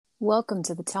Welcome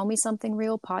to the Tell Me Something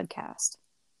Real podcast.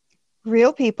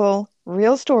 Real people,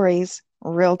 real stories,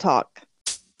 real talk.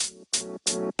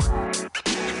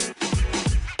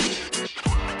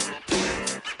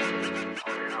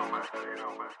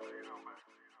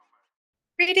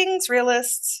 Greetings,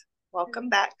 realists. Welcome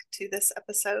back to this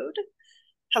episode.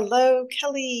 Hello,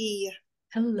 Kelly.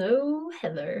 Hello,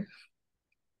 Heather.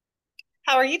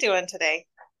 How are you doing today?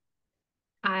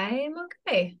 I'm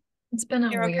okay. It's been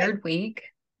a You're okay? weird week.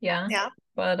 Yeah. Yeah,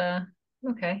 But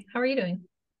okay. How are you doing?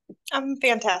 I'm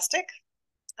fantastic.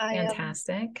 I am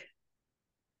Fantastic.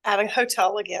 at a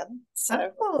hotel again.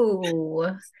 So,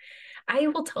 Oh, I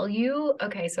will tell you,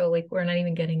 okay, so like we're not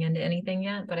even getting into anything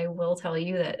yet, but I will tell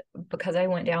you that because I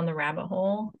went down the rabbit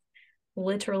hole,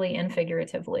 literally and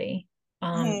figuratively,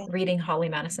 mhm, reading Holly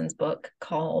Madison's book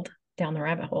called Down the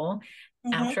Rabbit Hole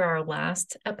mhm. after our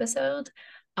last episode,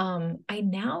 I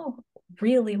now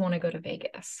really want to go to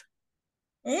Vegas.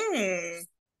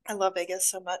 I love Vegas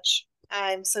so much.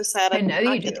 I'm so sad I I did know you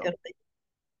not get to go do. to Vegas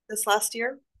this last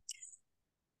year.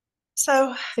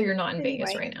 So, So you're not in Vegas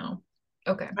anyway, right now.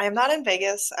 Okay. I am not in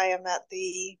Vegas. I am at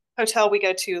the hotel we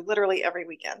go to literally every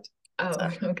weekend. Oh, So,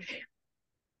 okay.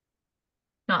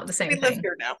 Not the same we live thing.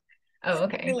 here now. Oh, We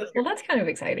okay. live Well, here. that's kind of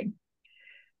exciting.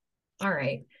 All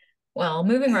right. Well,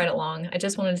 moving right along, I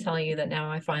just wanted to tell you that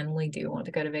now I finally do want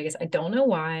to go to Vegas. I don't know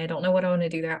why. I don't know what I want to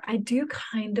do there. I do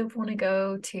kind of want to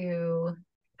go to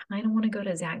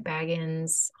Zach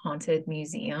Baggins' haunted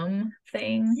museum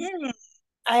thing. Hmm,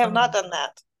 I have not Um, done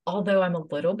that. although I'm a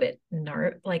little bit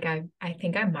like I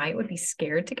think I might would be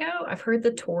scared to go. I've heard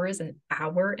the tour is an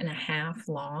hour and a half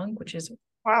long, which is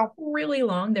Wow. really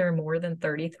long. There are more than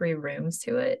 33 rooms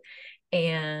to it.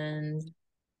 And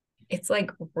it's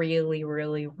like really,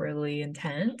 really, really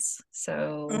intense.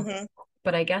 So, Hmm.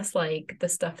 but I guess like the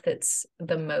stuff that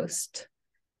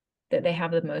they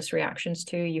have the most reactions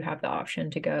to, you have the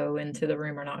option to go into the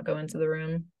room or not go into the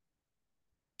room.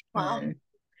 Wow. Um,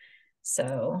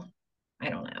 so I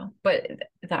don't know. But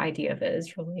the idea of it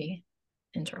is really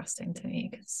interesting to me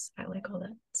because I like all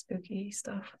that spooky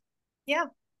stuff. Yeah.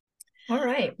 All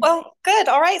right. Well, good.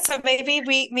 All right. So maybe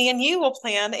me and you will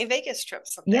plan a Vegas trip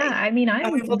Yeah, someday, I mean,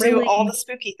 and we will do all the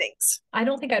spooky things. I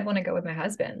don't think I'd want to go with my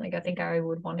husband. Like, I think I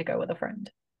would want to go with a friend.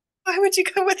 Why would you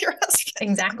go with your husband?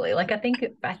 Exactly. Like, I think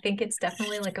it's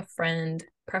definitely like a friend,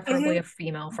 preferably Hmm. a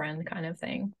female friend kind of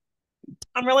thing.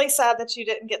 I'm really sad that you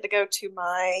didn't get to go to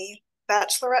my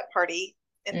bachelorette party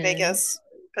in Mm, Vegas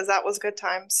because that was good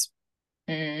times.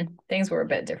 things were a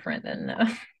bit different then.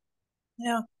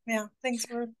 Yeah. Yeah. Things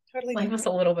were totally Life was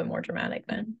different. a little bit more dramatic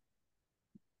then.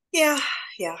 Yeah.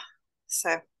 Yeah.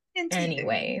 So, anywho,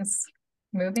 Anyways,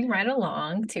 moving right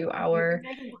along to our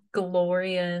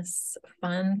glorious,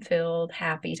 fun-filled,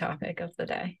 happy topic of the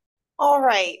day. all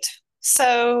right.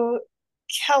 So,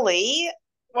 Kelly,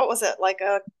 what was it, like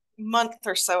a month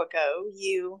or so ago?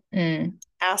 You Mm,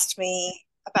 asked me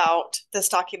about this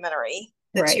documentary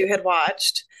that you right. had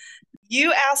watched.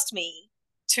 You asked me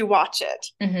to watch it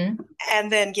Mm-hmm.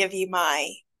 and then give you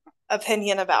my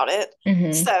opinion about it.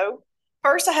 Mm-hmm. So,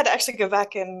 first, I had to actually go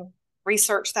back and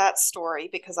research that story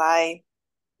because I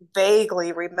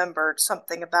vaguely remembered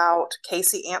something about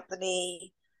Casey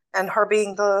Anthony and her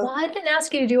being Well, the. I didn't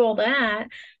ask you to do all that.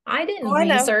 I Oh, didn't I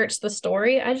know. research the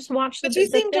story. I just watched But you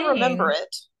the seem to remember thing.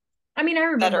 it I mean, I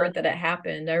better. remembered that it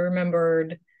happened. I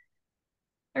remembered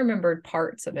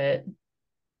parts of it.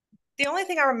 The only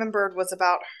thing I remembered was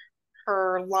about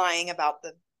her lying about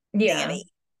the Yeah. nanny.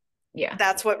 Yeah.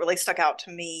 That's what really stuck out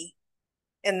to me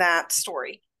in that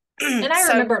story. And I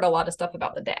So, remembered a lot of stuff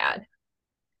about the dad.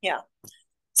 yeah.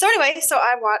 So anyway, so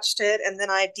I watched it and then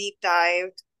I deep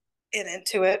dived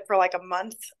into it for like a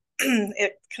month.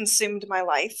 It consumed my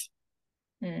life.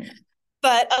 Mm.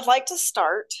 But I'd like to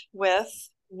start with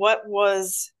what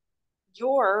was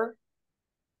your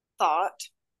thought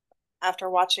after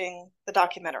watching the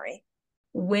documentary?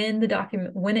 When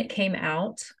it came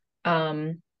out,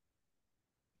 um,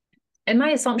 and my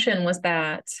assumption was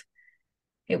that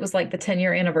it was like the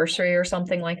 10-year anniversary or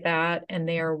something like that. And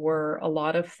there were a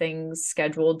lot of things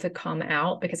scheduled to come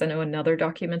out because I know another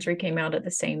documentary came out at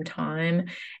the same time.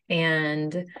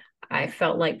 And I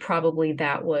felt like probably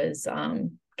that was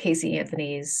Casey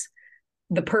Anthony's,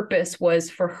 the purpose was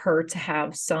for her to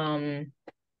have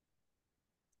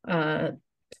uh,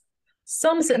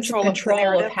 some sense of Control of the control of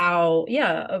narrative. how,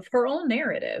 yeah, of her own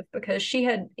narrative, because she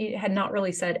had not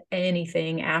really said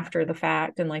anything after the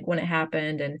fact and like when it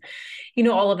happened and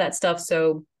all of that stuff.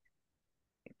 So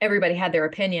everybody had their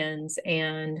opinions,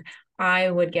 and I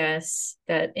would guess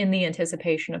that in the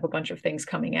anticipation of a bunch of things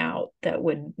coming out that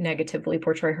would negatively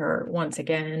portray her once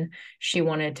again, she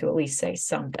wanted to at least say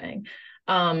something.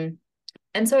 And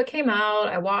so it came out,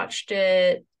 I watched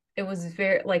it. It was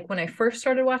very, like, when I first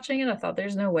started watching it, I thought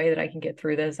there's no way that I can get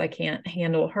through this. I can't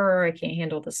handle her. I can't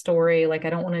handle the story. Like, I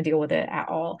don't want to deal with it at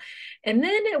all. And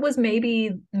then it was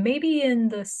maybe in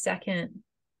the second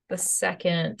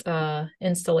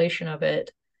installation of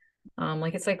it.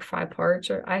 Like, it's like 5 parts,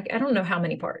 or I don't know how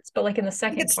many parts, but like in the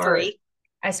second part, 3.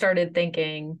 I started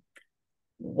thinking,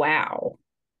 wow,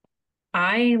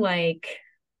 I like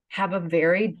have a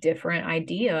very different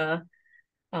idea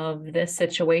of this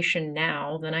situation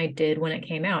now than I did when it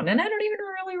came out. And I don't even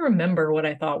really remember what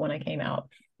I thought when it came out.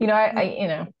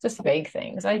 I just vague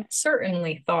things. I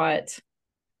certainly thought,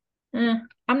 I'm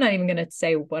not even going to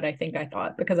say what I think I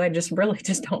thought, because I just really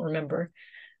just don't remember.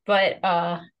 But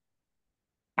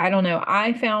I don't know.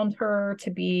 I found her to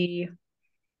be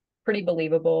pretty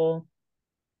believable.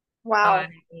 Wow.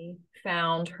 I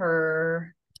found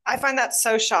her. I find that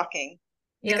so shocking,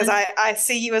 because I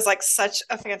see you as like such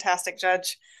a fantastic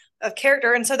judge of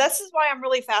character. And so this is why I'm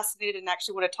really fascinated and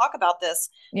actually want to talk about this,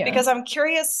 because I'm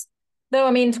curious. Though,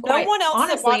 I mean, no one else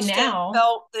that watched now it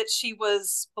felt that she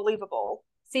was believable.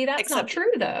 See, that's not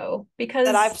true though, because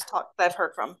that I've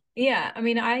heard from. Yeah, I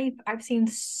mean, I've seen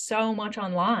so much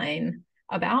online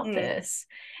about this,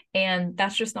 and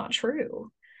that's just not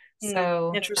true.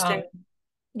 So interesting.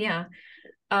 Yeah.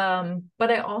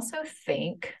 But I also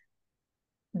think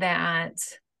that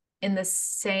in the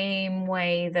same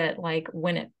way that, like,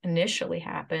 when it initially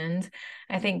happened,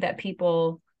 I think that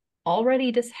people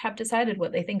already just have decided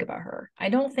what they think about her. I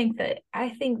think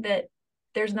that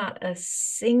there's not a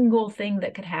single thing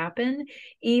that could happen,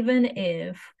 even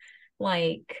if,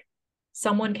 like,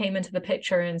 someone came into the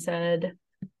picture and said,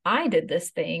 I did this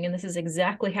thing and this is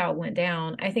exactly how it went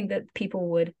down. I think that people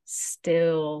would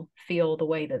still feel the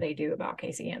way that they do about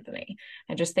Casey Anthony.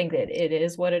 I just think that it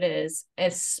is what it is,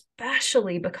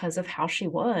 especially because of how she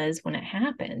was when it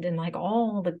happened, and like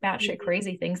all the batshit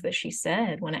crazy things that she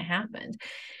said when it happened.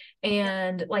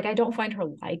 And like, I don't find her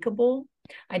likable.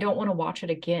 I don't want to watch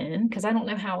it again, because I don't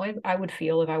know how I would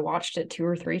feel if I watched it 2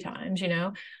 or 3 times,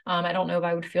 I don't know if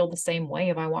I would feel the same way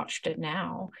if I watched it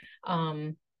now.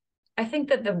 I think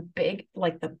that the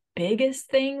biggest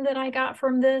thing that I got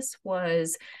from this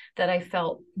was that I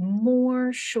felt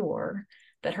more sure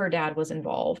that her dad was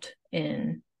involved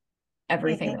in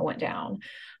everything that went down.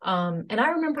 And I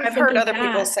remember I've heard other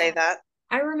people say that.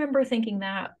 I remember thinking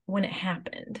that when it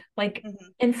happened. Like,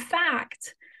 in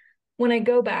fact, when I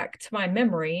go back to my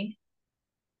memory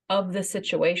of the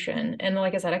situation, and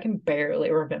like I said, I can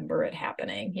barely remember it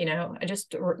happening, I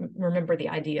just remember the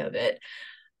idea of it.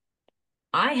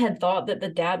 I had thought that the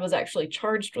dad was actually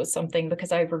charged with something,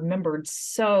 because I remembered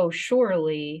so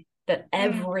surely that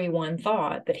everyone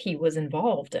thought that he was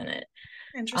involved in it.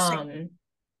 Interesting.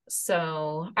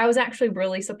 So I was actually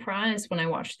really surprised when I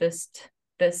watched this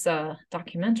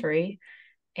documentary,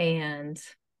 and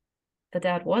the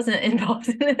dad wasn't involved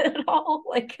in it at all.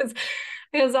 Like,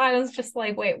 because I was just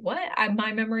like, wait, what?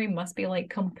 My memory must be like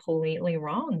completely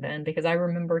wrong then, because I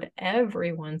remembered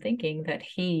everyone thinking that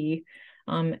he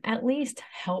at least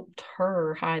helped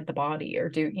her hide the body, or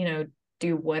do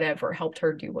whatever, helped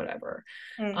her do whatever.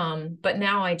 But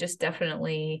now I just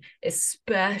definitely,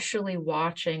 especially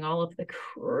watching all of the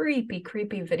creepy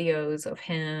videos of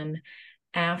him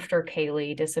after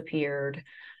Kaylee disappeared,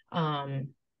 I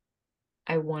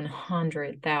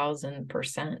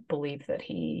 100,000% believe that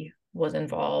he was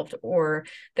involved, or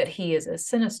that he is a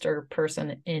sinister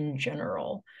person in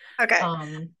general. Okay.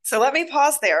 So let me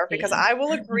pause there, because I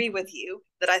will agree with you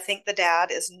that I think the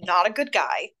dad is not a good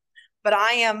guy, but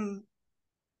I am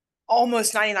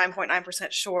almost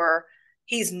 99.9% sure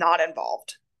he's not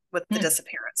involved with the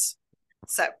disappearance.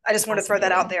 So I just want to throw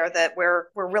that out there, that we're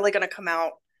really going to come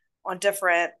out on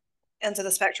different ends of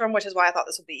the spectrum, which is why I thought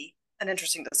this would be an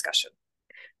interesting discussion.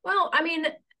 Well, I mean,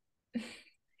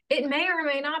 it may or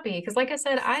may not be, because like I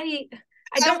said, I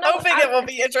don't know. It will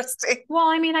be interesting. Well,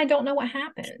 I mean, I don't know what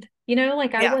happened.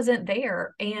 I wasn't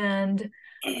there, and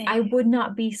I would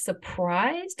not be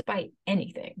surprised by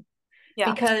anything.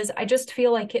 Yeah. Because I just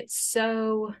feel like it's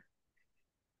so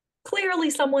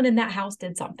clearly someone in that house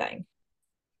did something.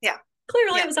 Yeah.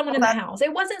 Clearly it was someone in that house.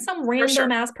 It wasn't some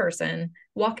random ass person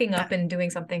walking up and doing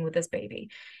something with this baby.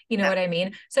 You know what I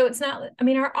mean? So it's not, I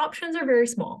mean, our options are very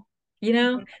small,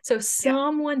 So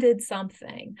someone did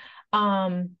something.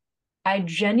 I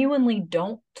genuinely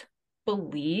don't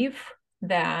believe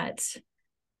that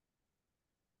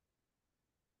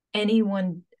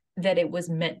that it was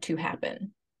meant to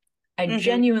happen. I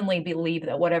genuinely believe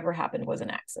that whatever happened was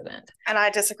an accident. And I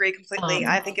disagree completely.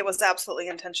 I think it was absolutely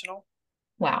intentional.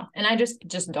 Wow. And I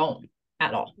just don't.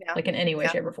 at all, Yeah. like in any way,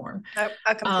 Yeah. shape, or form.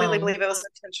 I completely believe it was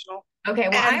intentional. Okay,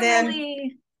 well, And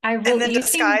then and then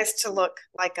disguised to look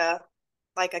like a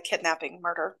kidnapping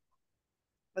murder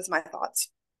was my thoughts.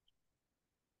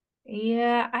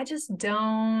 Yeah, I just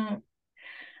don't.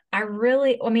 I'll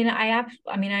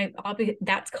be,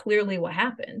 that's clearly what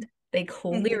happened. They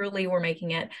clearly were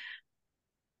making it,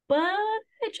 but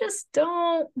I just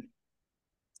don't.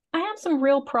 I have some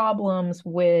real problems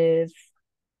with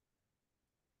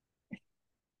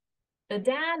the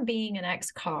dad being an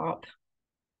ex-cop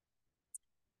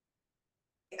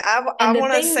I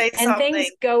want to say and things something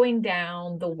going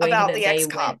down the way about that the they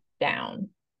ex-cop. went down.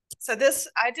 So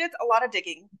I did a lot of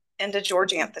digging into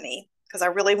George Anthony because I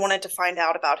really wanted to find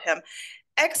out about him.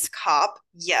 Ex-cop,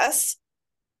 yes.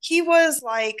 He was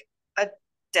like a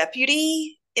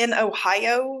deputy in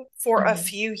Ohio for a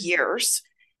few years.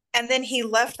 And then he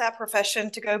left that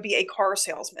profession to go be a car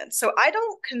salesman. So I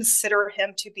don't consider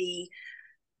him to be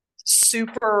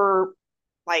super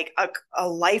like a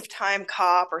lifetime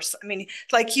cop or I mean,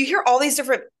 like you hear all these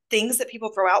different things that people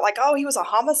throw out, like, oh, he was a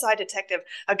homicide detective,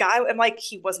 a guy, and like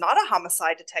he was not a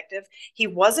homicide detective. He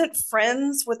wasn't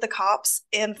friends with the cops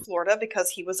in Florida because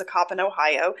he was a cop in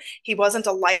Ohio. He wasn't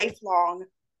a lifelong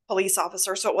police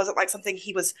officer, so it wasn't like something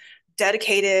he was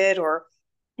dedicated or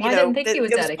I didn't think he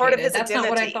was it was dedicated. part of his That's identity.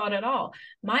 not what I thought at all.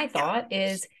 My thought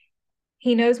is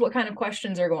he knows what kind of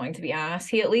questions are going to be asked.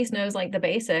 He at least knows like the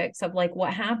basics of like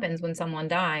what happens when someone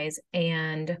dies.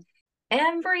 And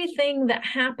everything that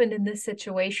happened in this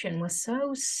situation was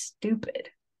so stupid.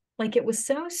 Like it was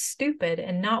so stupid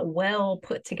and not well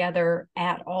put together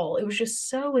at all. It was just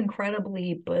so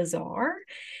incredibly bizarre.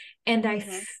 And I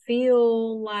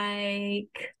feel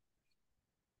like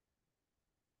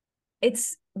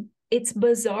it's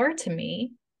bizarre to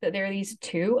me that there are these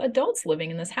two adults living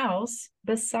in this house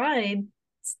besides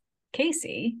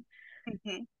Casey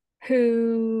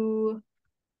who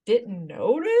didn't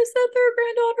notice that their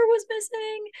granddaughter was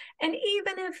missing. And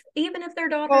even if their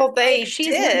daughter, she's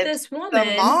with this woman,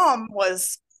 the mom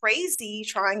was crazy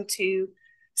trying to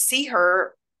see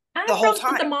her the whole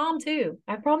time. with the mom too.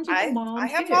 I have problems with the mom. I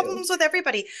have problems with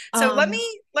everybody. So let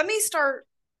me start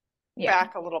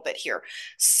back a little bit here.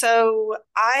 So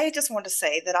I just want to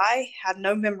say that I had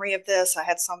no memory of this. I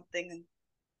had something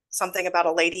about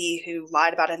a lady who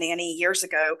lied about a nanny years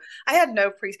ago. I had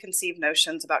no preconceived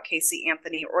notions about Casey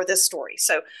Anthony or this story.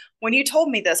 So when you told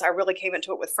me this, I really came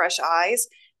into it with fresh eyes.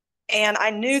 And I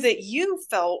knew that you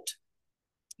felt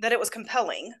that it was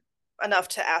compelling enough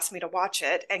to ask me to watch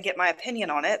it and get my opinion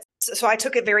on it. So I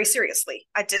took it very seriously.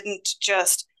 I didn't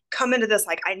just come into this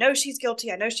like, I know she's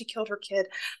guilty. I know she killed her kid.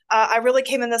 I really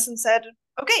came in this and said,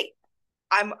 okay,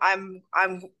 I'm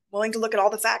willing to look at all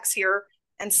the facts here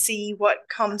and see what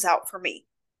comes out for me.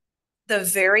 The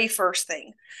very first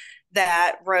thing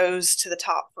that rose to the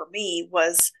top for me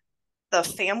was the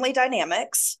family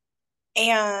dynamics.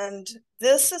 And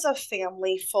this is a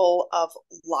family full of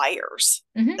liars.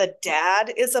 The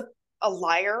dad is a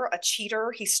liar, a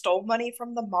cheater. He stole money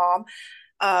from the mom.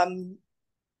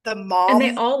 The mom, and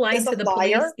they all lied to the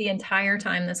police the entire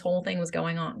time this whole thing was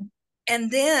going on.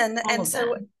 And then, and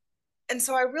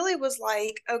so I really was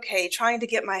like, okay, trying to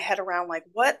get my head around like,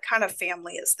 what kind of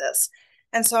family is this?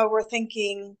 And so we're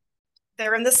thinking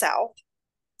they're in the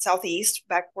Southeast,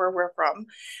 back where we're from.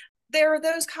 There are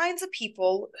those kinds of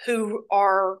people who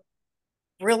are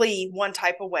really one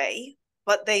type of way,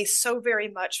 but they so very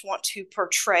much want to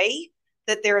portray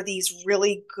that they're these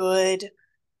really good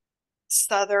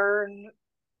Southern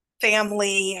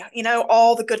family,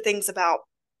 all the good things about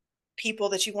people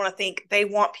that you want to think they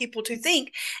want people to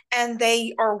think, and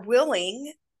they are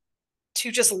willing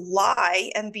to just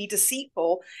lie and be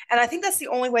deceitful. And I think that's the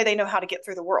only way they know how to get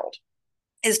through the world,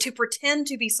 is to pretend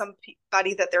to be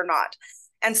somebody that they're not.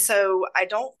 And so I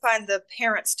don't find the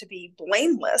parents to be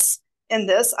blameless in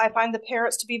this. I find the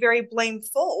parents to be very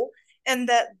blameful in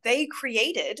that they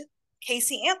created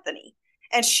Casey Anthony,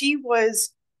 and she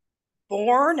was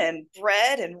born and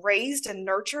bred and raised and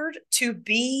nurtured to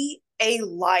be a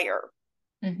liar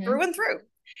through and through.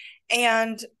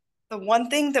 And the one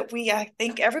thing that I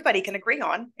think everybody can agree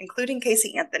on, including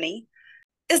Casey Anthony,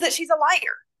 is that she's a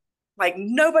liar. Like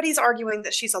nobody's arguing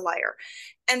that she's a liar.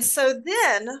 And so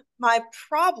then my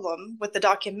problem with the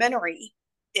documentary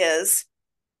is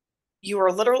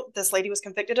this lady was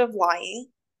convicted of lying,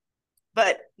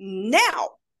 but now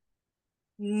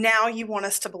you want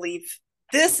us to believe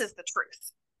this is the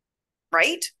truth,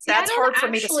 right? That's hard for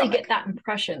me to stomach. Get that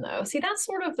impression though. See, that's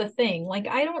sort of the thing. Like,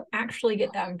 I don't actually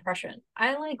get that impression.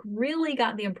 I like really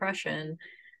got the impression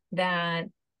that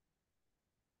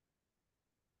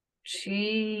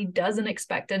she doesn't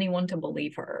expect anyone to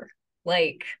believe her.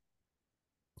 Like,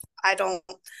 I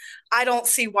don't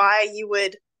see why you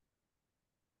would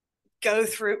go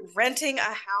through renting a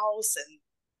house and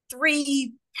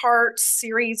 3-part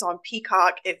series on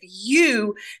Peacock if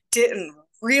you didn't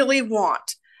really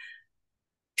want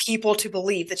people to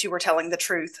believe that you were telling the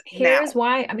truth. Here's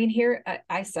why. I mean, here,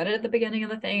 I said it at the beginning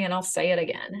of the thing and I'll say it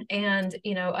again. And,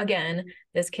 you know, again,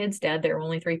 this kid's dead. There are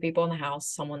only 3 people in the house.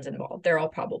 Someone's involved. They're all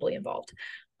probably involved.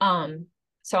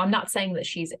 So I'm not saying that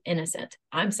she's innocent.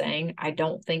 I'm saying I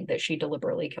don't think that she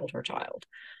deliberately killed her child.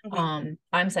 Mm-hmm.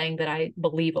 I'm saying that I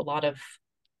believe a lot of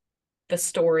the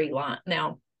storyline.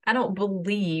 Now, I don't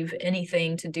believe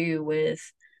anything to do with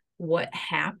what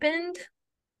happened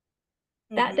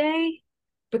that day,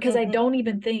 because I don't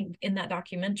even think in that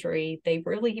documentary they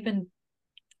really even,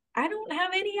 I don't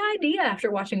have any idea after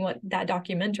watching that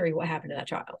documentary what happened to that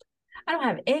child. I don't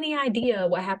have any idea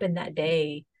what happened that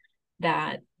day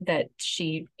that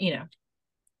she, you know.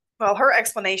 Well, her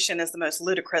explanation is the most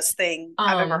ludicrous thing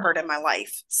I've ever heard in my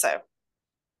life. So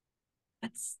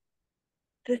that's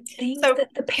the things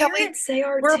that the parents say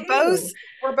are we're too.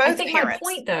 We're both I think parents.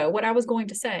 My point, though, what I was going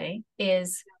to say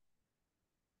is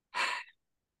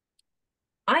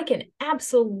I can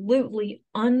absolutely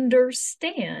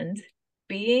understand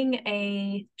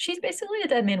being she's basically a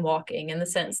dead man walking, in the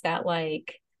sense that,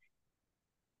 like,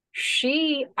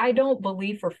 I don't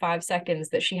believe for 5 seconds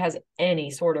that she has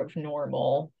any sort of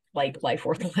normal, like, life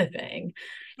worth living.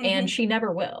 And she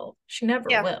never will. She never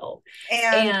will.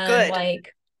 And good.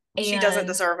 Like, she doesn't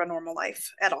deserve a normal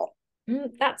life at all.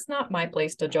 That's not my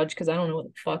place to judge, because I don't know what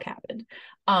the fuck happened.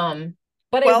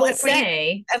 But I will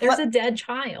say there's a dead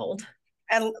child.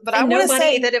 But I want to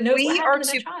say that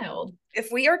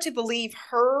if we are to believe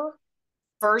her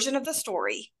version of the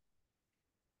story,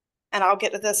 and I'll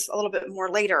get to this a little bit more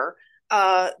later,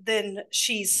 then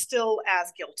she's still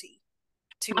as guilty.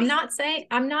 I'm not saying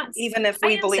even if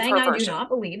we believe her version. I do not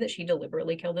believe that she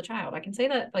deliberately killed the child. I can say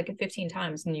that like 15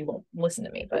 times and you won't listen to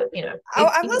me, but you know.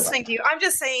 I'm listening to you. I'm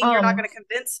just saying you're not going to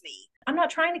convince me. I'm not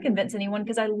trying to convince anyone,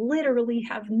 because I literally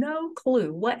have no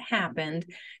clue what happened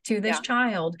to this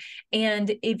child.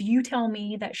 And if you tell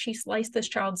me that she sliced this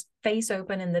child's face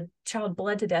open and the child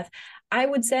bled to death, I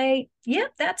would say,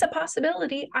 yep, that's a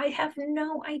possibility. I have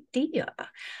no idea.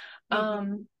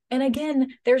 And again,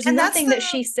 there's nothing that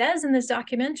she says in this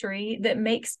documentary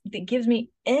that gives me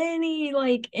any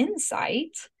like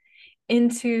insight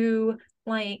into,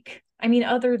 like, I mean,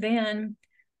 other than,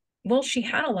 well, she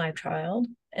had a live child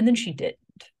and then she didn't.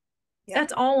 Yeah.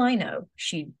 That's all I know.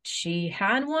 She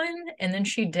had one and then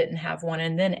she didn't have one,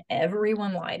 and then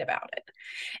everyone lied about it.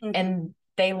 And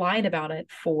they lied about it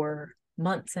for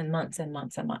months and months and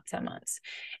months and months and months.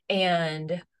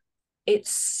 And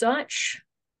it's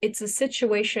a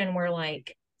situation where,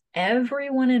 like,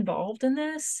 everyone involved in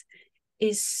this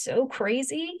is so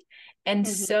crazy and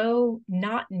so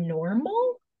not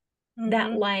normal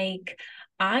that, like,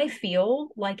 I feel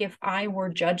like if I were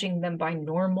judging them by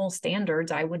normal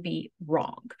standards, I would be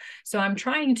wrong. So I'm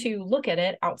trying to look at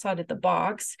it outside of the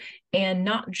box and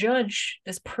not judge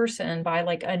this person by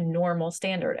like a normal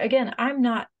standard. Again, I'm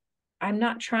not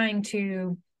trying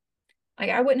to, like,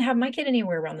 I wouldn't have my kid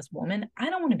anywhere around this woman. I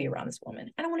don't want to be around this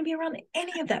woman. I don't want to be around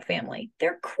any of that family.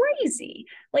 They're crazy.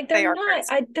 Like, they're not,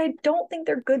 I don't think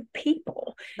they're good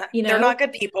people. You know? They're not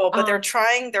good people, but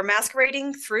they're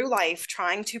masquerading through life,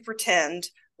 trying to pretend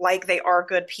like they are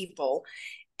good people.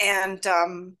 And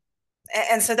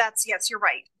so that's, yes, you're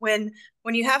right. When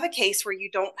you have a case where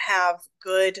you don't have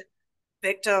good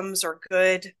victims or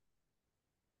good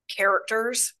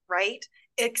characters, right?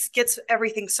 It gets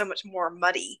everything so much more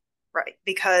muddy. Right,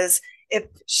 because if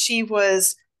she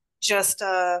was just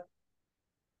a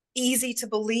easy to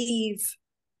believe,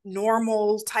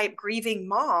 normal type grieving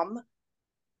mom,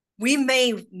 we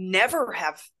may never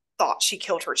have thought she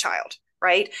killed her child,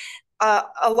 right?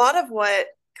 A lot of what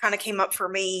kind of came up for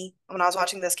me when I was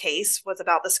watching this case was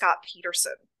about the Scott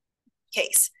Peterson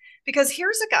case, because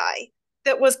here's a guy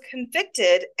that was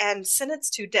convicted and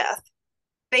sentenced to death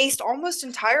based almost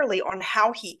entirely on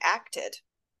how he acted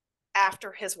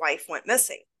after his wife went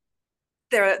missing.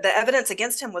 The evidence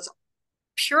against him was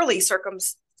purely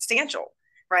circumstantial,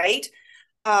 right?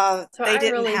 So I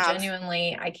really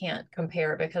genuinely, I can't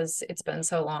compare, because it's been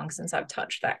so long since I've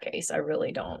touched that case. I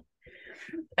really don't.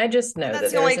 I just know that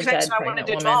there's a dead pregnant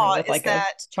woman with like a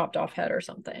chopped off head or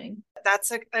something. That's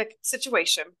a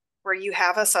situation where you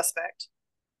have a suspect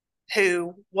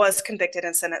who was convicted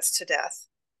and sentenced to death.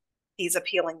 He's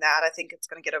appealing that. I think it's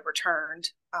going to get overturned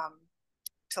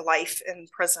to life in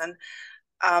prison.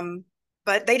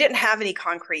 But they didn't have any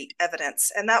concrete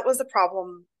evidence. And that was the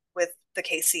problem with the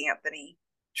Casey Anthony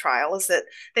trial, is that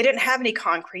they didn't have any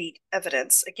concrete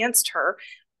evidence against her.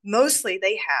 mostly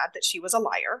they had that she was a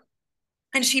liar,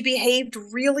 and she behaved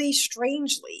really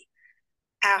strangely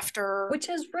after which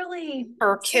is really,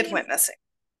 her kid went missing.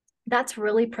 That's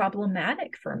really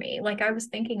problematic for me. Like, I was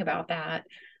thinking about that.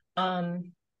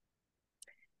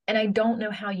 And I don't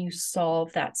know how you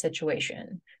solve that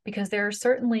situation, because there are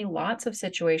certainly lots of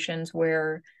situations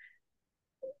where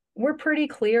we're pretty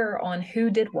clear on who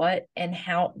did what and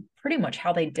how, pretty much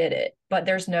how they did it, but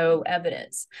there's no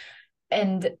evidence.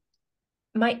 And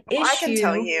my issue, I can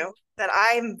tell you that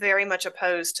I'm very much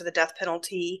opposed to the death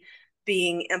penalty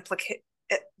being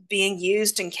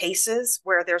used in cases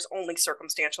where there's only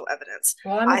circumstantial evidence.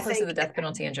 Well, I'm opposed to the death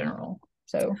penalty in general.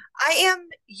 So I am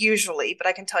usually, but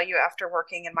I can tell you after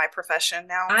working in my profession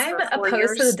now, I'm for 4 opposed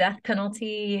years, to the death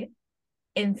penalty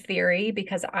in theory,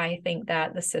 because I think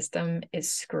that the system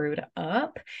is screwed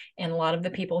up, and a lot of the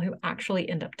people who actually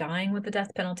end up dying with the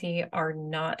death penalty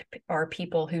are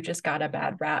people who just got a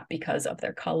bad rap because of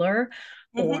their color,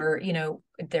 or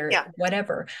their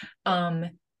whatever.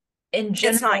 In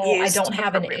general, I don't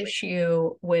have an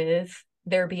issue with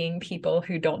there being people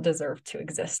who don't deserve to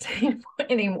exist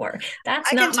anymore.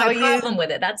 That's not my problem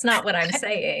with it. That's not what I'm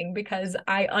saying, because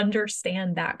I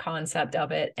understand that concept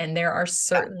of it. And there are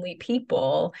certainly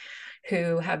people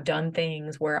who have done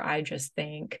things where I just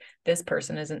think this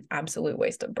person is an absolute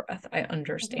waste of breath. I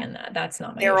understand that. That's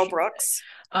not my Darrell issue. Brooks.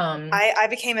 I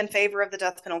became in favor of the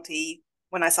death penalty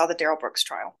when I saw the Darrell Brooks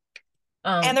trial.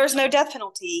 And there's no death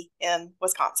penalty in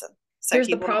Wisconsin. So here's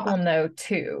the problem, though,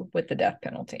 too, with the death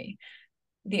penalty.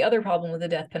 The other problem with the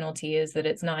death penalty is that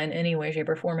it's not in any way, shape,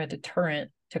 or form a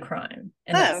deterrent to crime.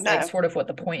 And that's like sort of what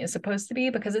the point is supposed to be,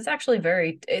 because it's actually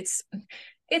it's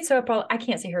so I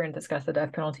can't sit here and discuss the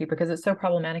death penalty because it's so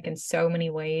problematic in so many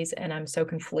ways, and I'm so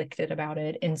conflicted about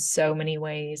it in so many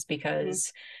ways,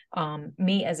 because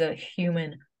me as a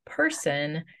human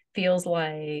person feels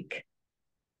like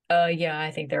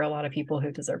I think there are a lot of people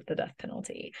who deserve the death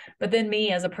penalty. But then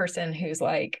me as a person who's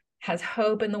like has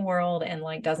hope in the world and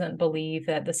like doesn't believe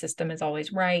that the system is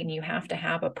always right and you have to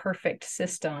have a perfect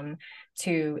system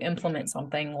to implement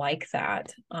something like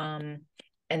that. And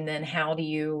then how do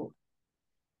you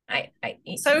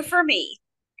so for me,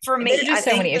 I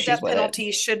think the death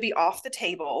penalty should be off the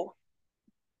table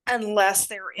unless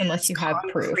you have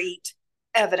concrete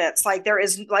evidence. Like there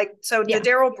is the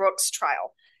Darrell Brooks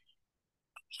trial.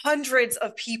 Hundreds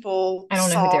of people I don't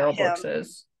know who Darrell Brooks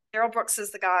is. Darrell Brooks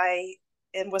is the guy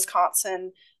in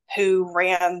Wisconsin who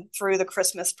ran through the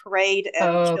Christmas parade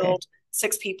and killed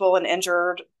 6 people and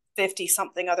injured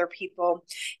 50-something other people.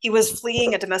 He was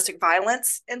fleeing a domestic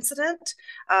violence incident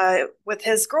with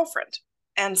his girlfriend.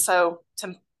 And so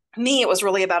to me, it was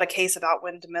really about a case about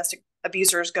when domestic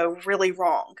abusers go really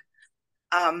wrong.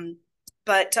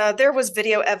 But there was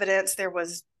video evidence. There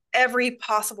was every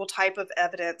possible type of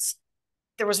evidence.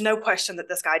 There was no question that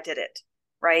this guy did it,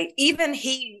 right? Even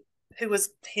he was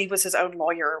his own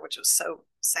lawyer, which was so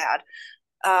sad.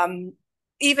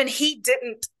 Even he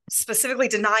didn't specifically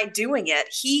deny doing it.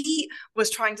 He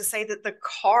was trying to say that the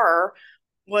car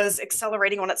was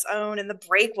accelerating on its own and the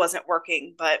brake wasn't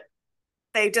working, but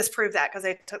they disproved that because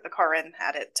they took the car in and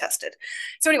had it tested.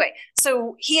 So anyway,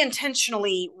 so he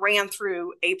intentionally ran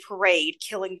through a parade,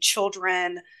 killing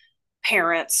children,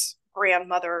 parents,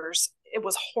 grandmothers. It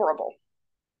was horrible.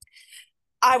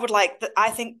 I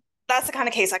think that's the kind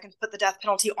of case I can put the death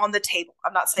penalty on the table.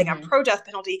 I'm not saying I'm pro death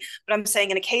penalty, but I'm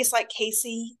saying in a case like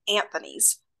Casey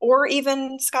Anthony's or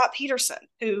even Scott Peterson,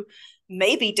 who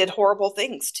maybe did horrible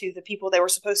things to the people they were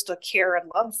supposed to care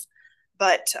and love,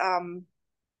 but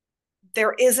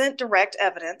there isn't direct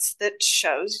evidence that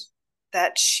shows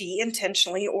that she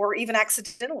intentionally or even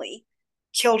accidentally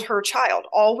killed her child.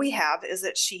 All we have is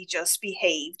that she just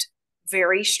behaved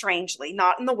very strangely,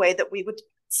 not in the way that we would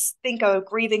think a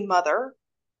grieving mother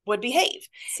would behave.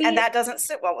 And that doesn't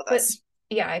sit well with us.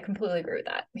 Yeah, I completely agree with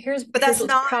that. Here's what's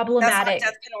problematic. That's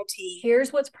not death penalty.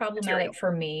 Here's what's problematic for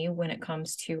me when it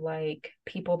comes to like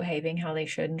people behaving how they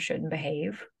should and shouldn't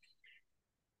behave.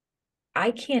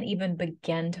 I can't even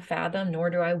begin to fathom, nor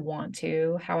do I want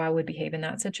to, how I would behave in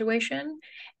that situation.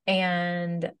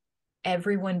 And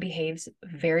everyone behaves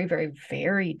very, very,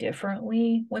 very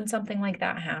differently when something like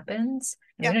that happens.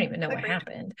 We don't even know what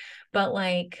happened. But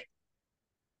like,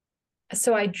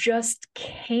 so I just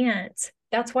can't.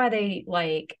 That's why they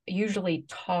like usually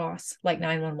toss like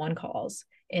 911 calls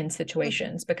in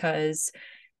situations, because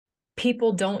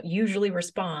people don't usually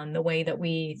respond the way that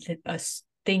we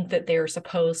think that they're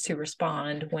supposed to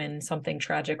respond when something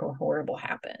tragic or horrible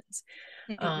happens.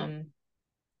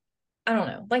 I don't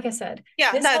know. Like I said,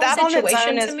 Yeah, this no, whole that on its situation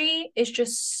own to is me is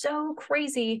just so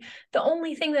crazy. The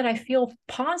only thing that I feel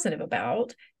positive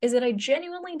about is that I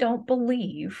genuinely don't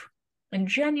believe that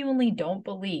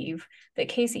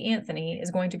Casey Anthony is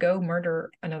going to go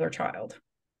murder another child.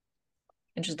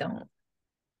 I just don't.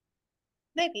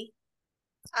 maybe.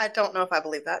 I don't know if I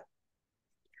believe that.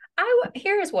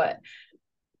 Here's what.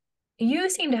 You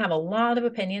seem to have a lot of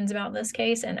opinions about this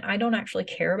case, and I don't actually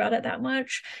care about it that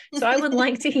much. So I would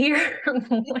like to hear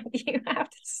what you have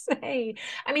to say.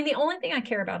 I mean, the only thing I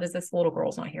care about is this little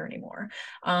girl's not here anymore.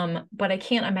 But I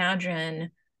can't imagine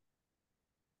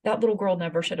that little girl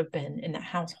never should have been in that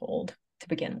household to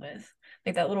begin with.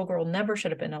 Like, that little girl never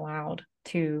should have been allowed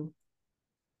to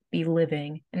be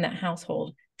living in that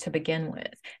household to begin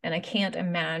with. And I can't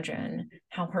imagine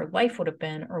how her life would have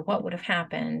been or what would have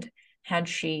happened had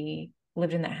she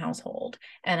lived in that household.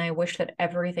 And I wish that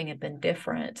everything had been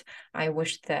different. I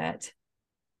wish that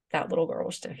that little girl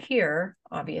was still here,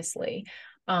 obviously.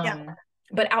 Yeah.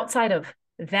 But outside of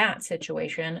that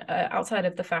situation, outside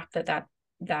of the fact that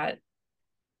that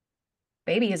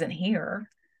baby isn't here,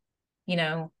 you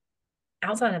know,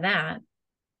 outside of that,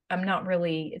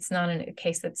 it's not a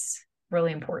case that's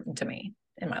really important to me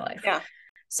in my life. Yeah.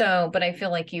 So, but I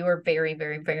feel like you are very,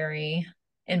 very, very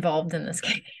involved in this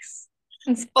case.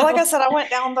 So, Well, like I said, I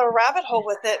went down the rabbit hole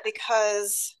with it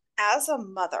because as a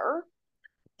mother,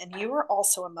 and you were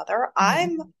also a mother,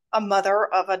 I'm a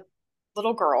mother of a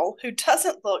little girl who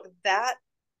doesn't look that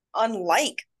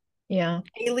unlike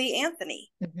Caylee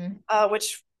Anthony,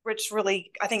 which really,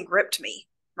 I think, gripped me,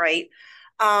 right?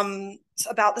 It's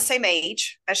about the same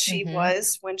age as she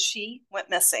was when she went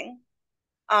missing.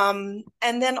 And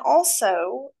then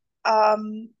also,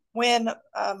 when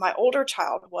my older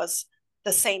child was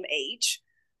the same age,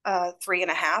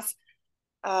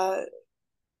 3.5,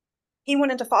 he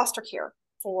went into foster care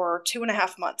for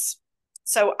 2.5 months.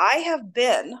 So I have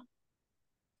been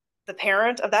the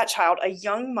parent of that child, a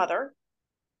young mother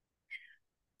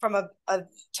from a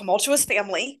tumultuous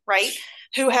family, right,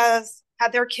 who has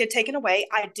had their kid taken away.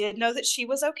 I did know that she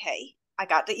was okay. I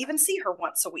got to even see her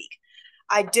once a week.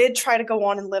 I did try to go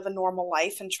on and live a normal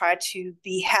life and try to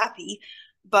be happy,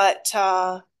 but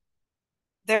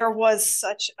there was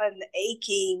such an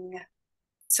aching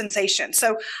sensation.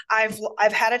 So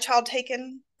I've had a child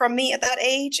taken from me at that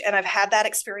age, and I've had that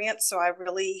experience. So I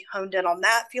really honed in on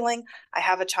that feeling. I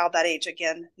have a child that age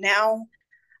again now.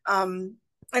 And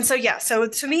so, yeah, so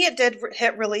to me, it did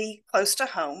hit really close to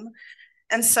home.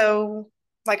 And so,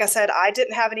 like I said, I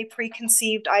didn't have any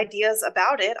preconceived ideas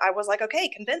about it. I was like, okay,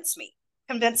 convince me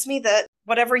that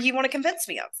whatever you want to convince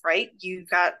me of, right? You've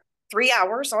got 3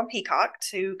 hours on Peacock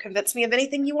to convince me of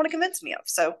anything you want to convince me of.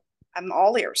 So I'm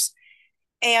all ears.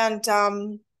 And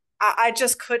I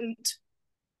just couldn't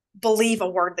believe a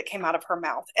word that came out of her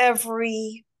mouth.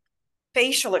 Every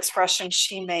facial expression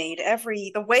she made,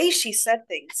 the way she said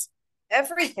things,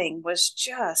 everything was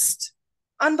just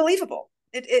unbelievable.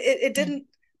 It didn't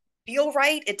feel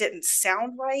right. It didn't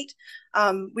sound right.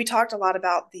 We talked a lot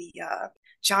about the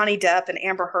Johnny Depp and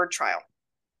Amber Heard trial.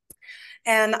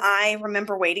 And I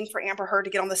remember waiting for Amber Heard to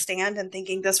get on the stand and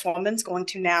thinking, this woman's going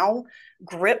to now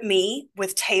grip me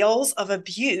with tales of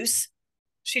abuse.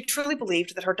 She truly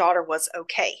believed that her daughter was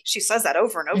okay. She says that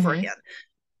over and over again.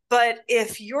 But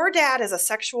if your dad is a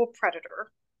sexual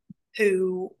predator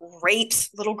who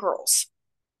rapes little girls,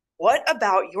 what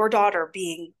about your daughter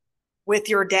being with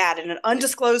your dad in an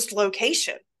undisclosed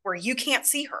location where you can't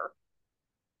see her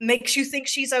makes you think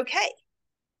she's okay?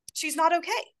 She's not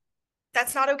okay.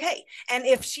 That's not okay. And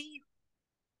if she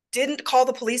didn't call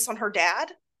the police on her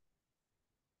dad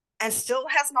and still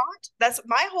has not, that's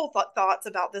my whole thoughts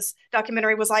about this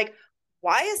documentary was like,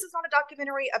 why is this not a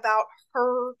documentary about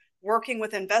her working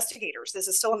with investigators? This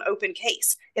is still an open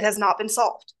case. It has not been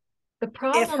solved. The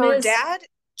problem if her is dad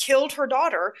killed her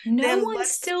daughter, no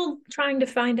one's still trying to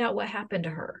find out what happened to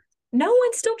her. No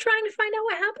one's still trying to find out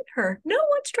what happened to her. No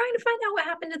one's trying to find out what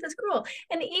happened to this girl.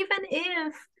 And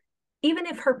even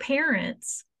if her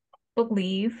parents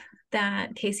believe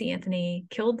that Casey Anthony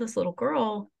killed this little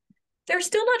girl, they're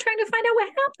still not trying to find out what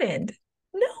happened.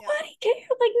 Nobody cares.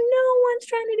 Like, no one's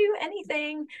trying to do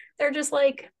anything. They're just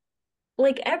like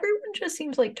everyone just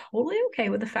seems like totally okay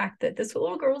with the fact that this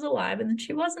little girl was alive and then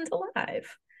she wasn't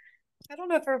alive. I don't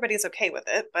know if everybody's okay with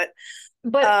it, but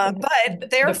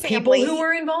their family, people who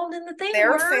were involved in the thing,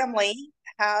 their family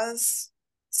has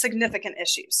significant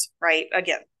issues, right?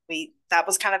 Again, that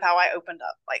was kind of how I opened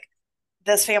up. Like,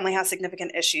 this family has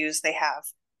significant issues. They have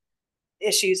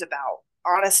issues about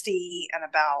honesty and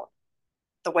about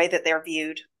the way that they're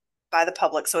viewed by the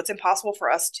public. So it's impossible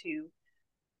for us to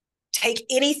take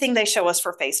anything they show us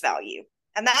for face value.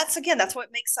 And that's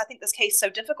what makes, I think, this case so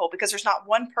difficult, because there's not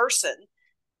one person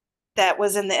that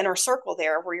was in the inner circle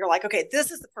there where you're like, okay,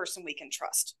 this is the person we can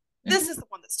trust. This is the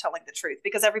one that's telling the truth,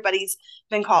 because everybody's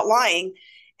been caught lying.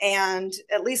 And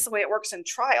at least the way it works in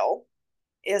trial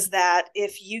is that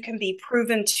if you can be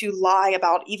proven to lie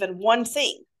about even one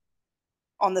thing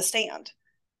on the stand,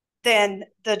 then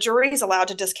the jury is allowed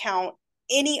to discount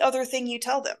any other thing you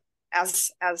tell them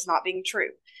as not being true.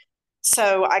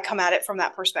 So I come at it from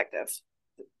that perspective,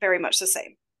 very much the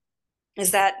same.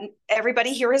 Is that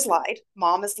everybody here has lied.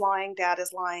 Mom is lying, dad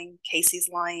is lying, Casey's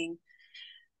lying.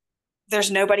 There's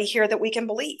nobody here that we can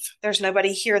believe. There's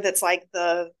nobody here that's like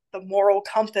the moral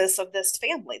compass of this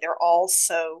family. They're all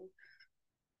so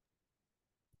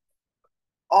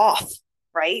off,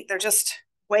 right? They're just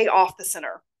way off the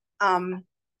center. But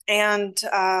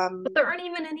there aren't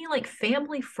even any like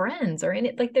family friends or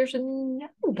any, like there's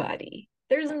nobody.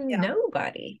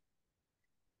 Nobody.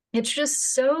 It's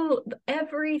just so,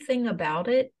 everything about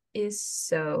it is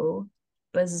so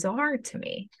bizarre to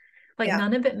me. Like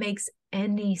none of it makes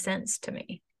any sense to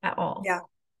me at all.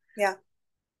 Yeah.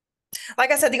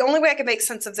 Like I said, the only way I can make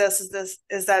sense of this is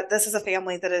that this is a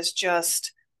family that is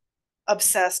just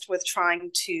obsessed with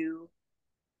trying to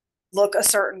look a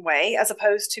certain way, as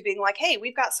opposed to being like, hey,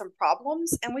 we've got some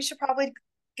problems and we should probably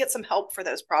get some help for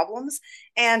those problems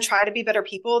and try to be better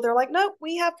people. They're like, nope,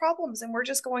 we have problems and we're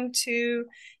just going to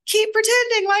keep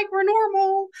pretending like we're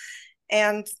normal.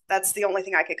 And that's the only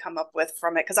thing I could come up with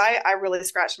from it, because I really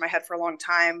scratched my head for a long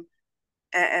time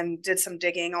and did some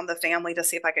digging on the family to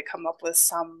see if I could come up with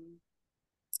some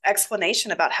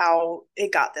explanation about how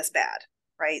it got this bad,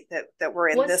 right? That we're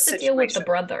in this situation. What's the deal with the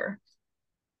brother?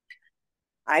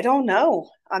 I don't know.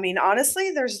 I mean,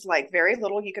 honestly, there's like very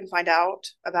little you can find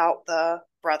out about the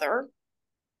brother.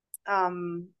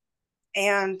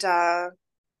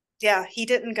 He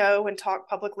didn't go and talk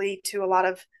publicly to a lot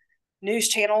of news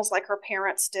channels like her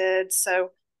parents did.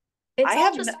 So it's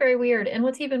all just very weird. And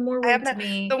what's even more weird to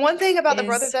me, the one thing about the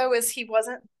brother though is he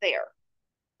wasn't there,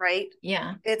 right?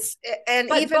 Yeah.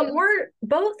 But we're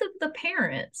both of the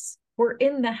parents were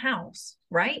in the house,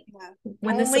 right? Yeah.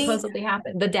 When this supposedly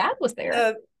happened. The dad was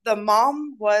there. The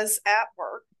mom was at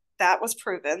work. That was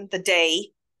proven the day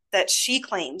that she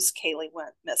claims Kaylee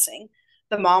went missing.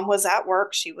 The mom was at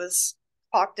work. She was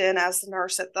clocked in as the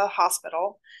nurse at the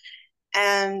hospital.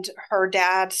 And her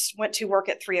dad went to work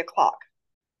at 3:00.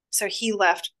 So he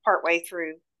left partway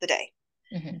through the day.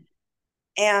 Mm-hmm.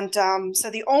 And so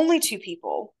the only two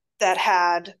people that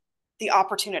had the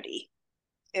opportunity,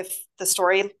 if the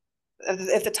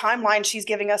timeline she's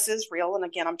giving us is real, and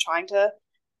again, I'm trying to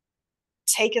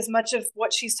take as much of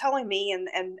what she's telling me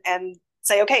and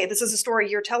say, okay, this is a story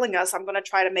you're telling us. I'm going to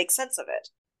try to make sense of it.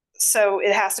 So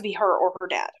it has to be her or her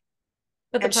dad.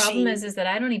 But the problem is that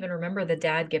I don't even remember the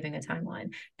dad giving a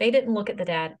timeline. They didn't look at the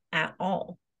dad at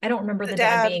all. I don't remember the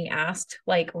dad being asked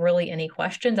like really any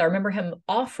questions. I remember him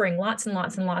offering lots and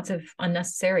lots and lots of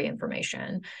unnecessary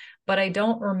information, but I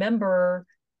don't remember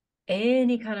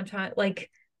any kind of time.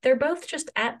 Like they're both just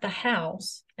at the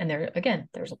house, and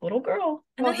there's a little girl,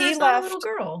 and then there's not a little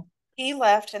girl. He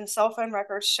left, and cell phone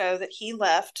records show that he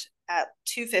left at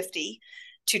 2:50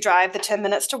 to drive the 10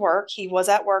 minutes to work. He was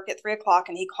at work at 3:00,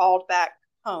 and he called back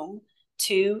home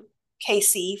to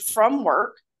Casey from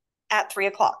work at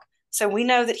 3:00. So we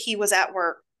know that he was at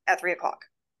work at 3:00.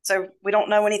 So we don't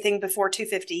know anything before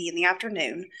 2:50 in the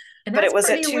afternoon, but it was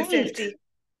at 2:50.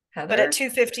 But at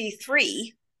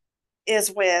 2:53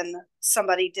 is when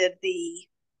somebody did the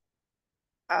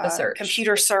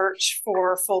computer search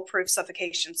for foolproof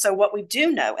suffocation. So what we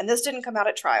do know, and this didn't come out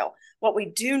at trial, what we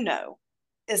do know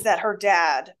is that her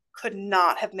dad could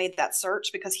not have made that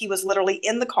search because he was literally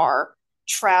in the car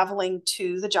traveling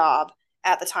to the job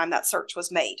at the time that search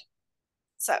was made.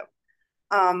 So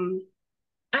I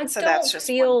don't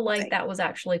feel like that was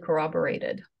actually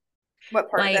corroborated. What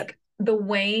part of it? The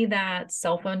way that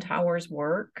cell phone towers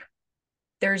work,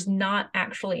 there's not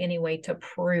actually any way to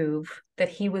prove that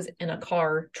he was in a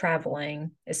car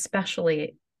traveling,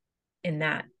 especially in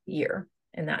that year,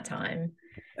 in that time.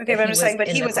 Okay, but I'm just saying, but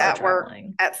he was at work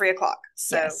at 3:00.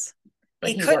 So yes,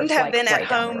 he couldn't have been at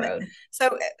home.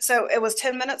 So it was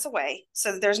 10 minutes away.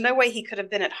 So there's no way he could have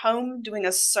been at home doing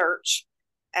a search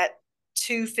at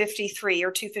 2:53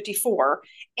 or 2:54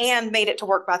 and made it to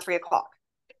work by 3:00.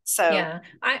 So yeah,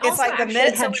 I also like the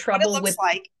minute had trouble with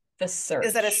the search.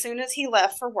 Is that as soon as he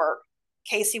left for work,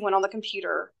 Casey went on the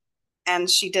computer and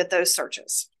she did those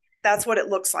searches. That's what it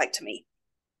looks like to me.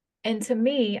 And to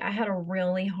me, I had a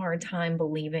really hard time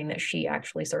believing that she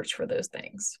actually searched for those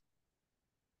things.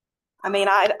 I mean,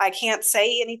 I can't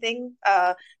say anything.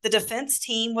 The defense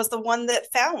team was the one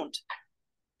that found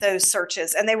those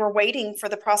searches, and they were waiting for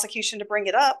the prosecution to bring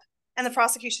it up, and the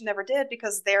prosecution never did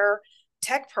because their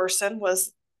tech person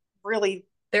was really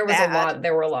There was bad.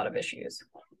 there were a lot of issues.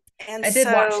 And I did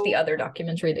watch the other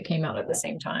documentary that came out at the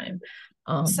same time.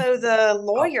 So the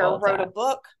lawyer wrote that. a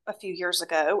book a few years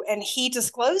ago, and he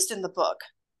disclosed in the book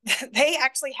they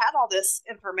actually had all this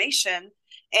information,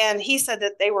 and he said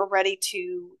that they were ready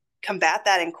to combat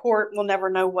that in court. We'll never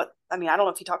know what, I mean, I don't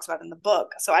know if he talks about it in the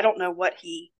book, so I don't know what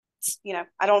he,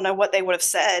 I don't know what they would have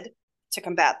said to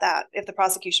combat that if the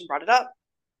prosecution brought it up.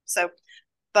 So,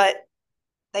 but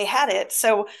they had it.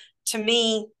 So to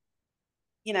me,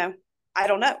 I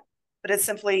don't know, but it's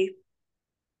simply,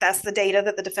 that's the data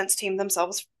that the defense team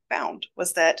themselves found,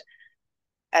 was that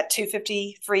at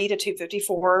 253 to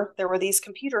 254, there were these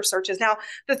computer searches. Now,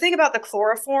 the thing about the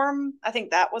chloroform, I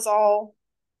think that was all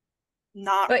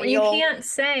not but real. But you can't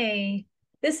say,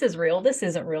 this is real, this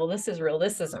isn't real, this is real,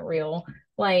 this isn't real.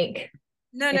 Like,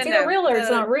 it's either real or it's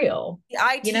not real. The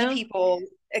IT people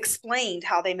explained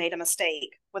how they made a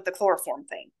mistake with the chloroform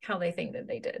thing. How they think that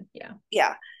they did, yeah.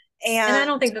 Yeah. And I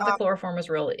don't think that the chloroform was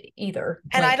real either.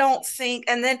 And I don't think,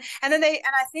 and I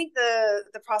think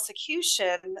the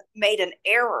prosecution made an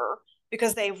error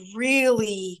because they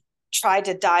really tried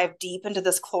to dive deep into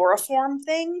this chloroform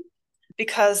thing,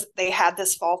 because they had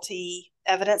this faulty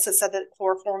evidence that said that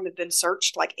chloroform had been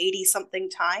searched like 80 something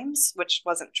times, which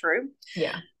wasn't true.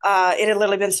 Yeah. It had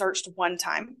literally been searched one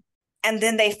time. And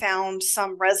then they found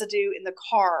some residue in the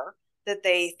car that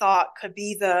they thought could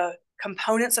be the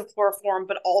components of chloroform,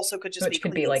 but also could just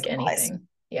could be like supplies. Anything.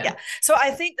 Yeah. So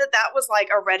I think that was like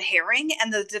a red herring,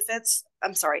 and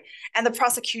and the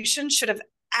prosecution should have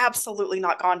absolutely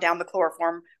not gone down the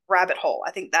chloroform rabbit hole.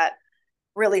 I think that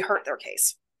really hurt their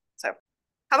case. So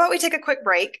how about we take a quick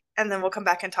break and then we'll come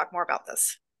back and talk more about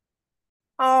this.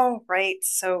 All right.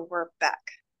 So we're back.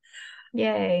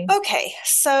 Yay. Okay.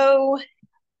 So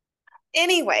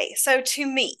anyway, so to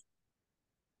me,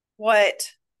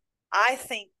 what I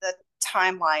think the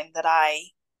timeline that I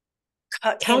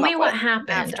tell me what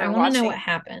happened. I want to know what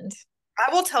happened.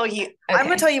 I will tell you. Okay. I'm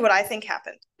going to tell you what I think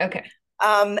happened. Okay.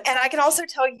 And I can also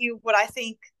tell you what I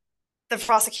think the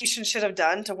prosecution should have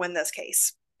done to win this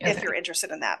case, if you're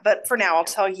interested in that. But for now, I'll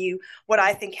tell you what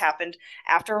I think happened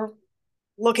after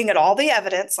looking at all the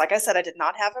evidence. Like I said, I did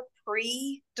not have a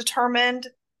predetermined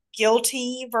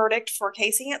guilty verdict for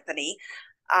Casey Anthony.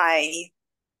 I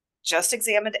just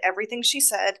examined everything she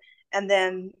said, and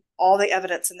then all the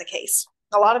evidence in the case.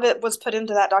 A lot of it was put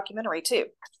into that documentary too.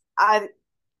 I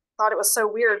thought it was so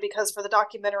weird because for the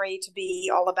documentary to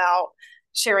be all about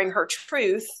sharing her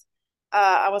truth,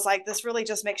 I was like, this really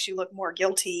just makes you look more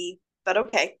guilty, but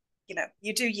okay,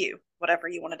 you do you, whatever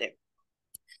you want to do.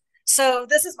 So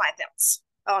this is my thoughts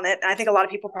on it. And I think a lot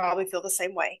of people probably feel the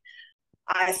same way.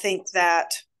 I think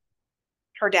that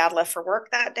her dad left for work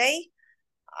that day.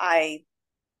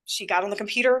 She got on the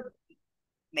computer.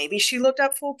 Maybe she looked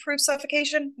up foolproof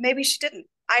suffocation. Maybe she didn't.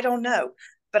 I don't know.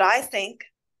 But I think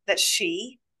that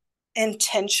she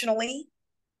intentionally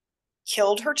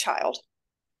killed her child.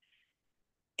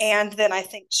 And then I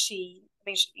think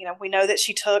we know that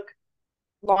she took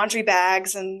laundry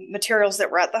bags and materials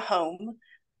that were at the home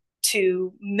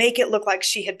to make it look like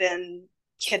she had been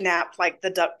kidnapped, like the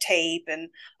duct tape and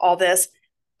all this.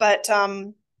 But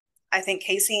I think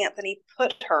Casey Anthony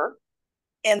put her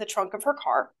in the trunk of her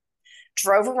car,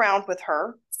 drove around with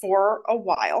her for a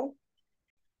while.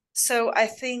 So I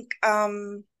think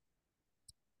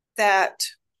that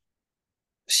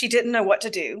she didn't know what to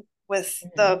do with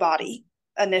the body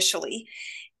initially.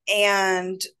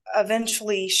 And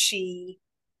eventually she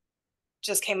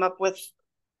just came up with,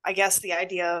 I guess, the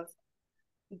idea of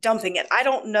dumping it. I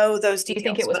don't know those details. Do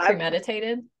you think it was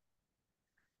premeditated?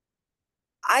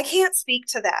 I can't speak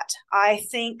to that. I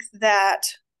think that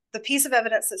the piece of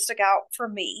evidence that stuck out for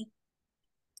me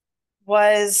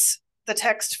was the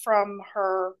text from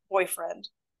her boyfriend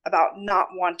about not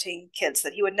wanting kids,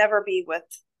 that he would never be with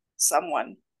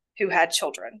someone who had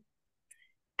children.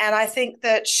 And I think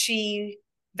that she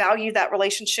valued that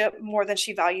relationship more than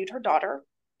she valued her daughter.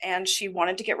 And she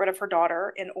wanted to get rid of her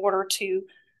daughter in order to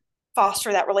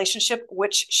foster that relationship,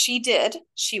 which she did.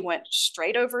 She went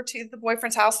straight over to the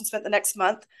boyfriend's house and spent the next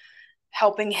month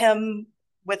helping him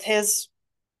with his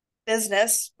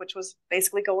business, which was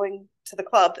basically going to the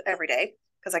club every day,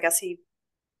 because I guess he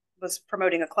was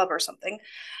promoting a club or something.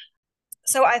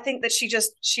 So I think that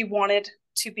she wanted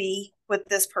to be with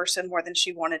this person more than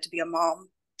she wanted to be a mom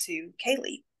to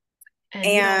Kaylee. And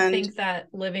you don't think that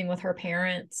living with her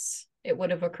parents, it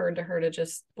would have occurred to her to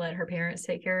just let her parents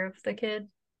take care of the kid?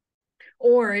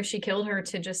 Or if she killed her,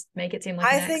 to just make it seem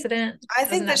like an accident? I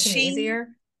think that she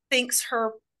thinks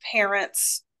her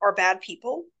parents are bad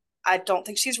people. I don't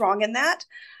think she's wrong in that.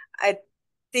 I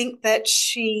think that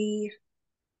she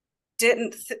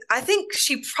didn't, I think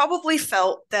she probably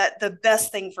felt that the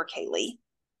best thing for Kaylee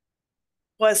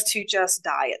was to just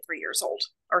die at 3 years old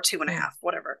or 2.5,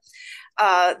 whatever.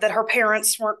 That her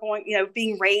parents weren't going,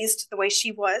 being raised the way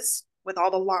she was with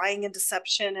all the lying and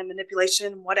deception and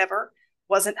manipulation and whatever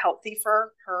wasn't healthy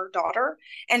for her daughter.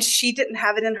 And she didn't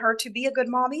have it in her to be a good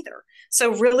mom either.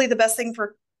 So really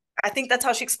I think that's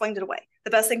how she explained it away.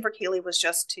 The best thing for Kaylee was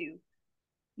just to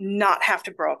not have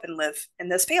to grow up and live in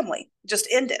this family. Just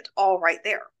end it all right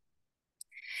there.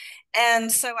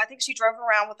 And so I think she drove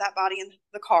around with that body in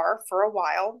the car for a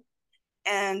while.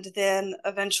 And then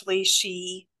eventually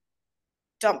she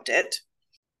dumped it.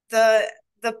 The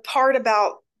part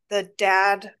about the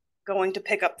dad going to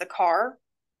pick up the car,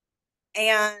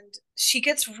 and she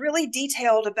gets really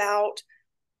detailed about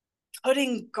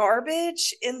putting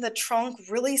garbage in the trunk,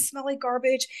 really smelly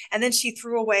garbage, and then she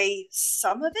threw away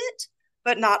some of it,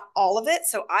 but not all of it.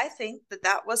 So I think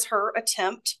that was her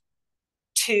attempt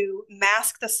to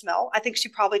mask the smell. I think she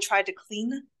probably tried to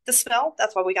clean the smell.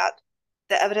 That's why we got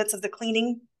the evidence of the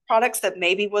cleaning products that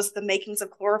maybe was the makings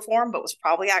of chloroform, but was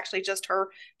probably actually just her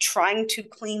trying to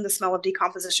clean the smell of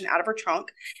decomposition out of her trunk.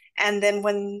 And then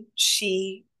when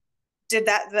she did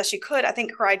that the best she could, I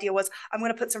think her idea was, I'm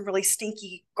going to put some really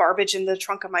stinky garbage in the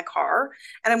trunk of my car,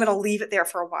 and I'm going to leave it there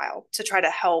for a while to try to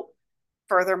help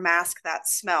further mask that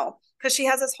smell. Because she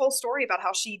has this whole story about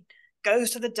how she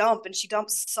goes to the dump and she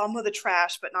dumps some of the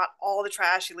trash, but not all the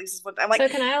trash. She leaves with. I'm like, so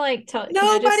can I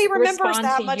nobody remembers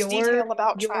that much detail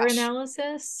about your trash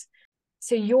analysis?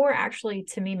 So you're actually,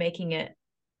 to me, making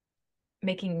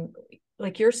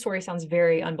like your story sounds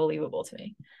very unbelievable to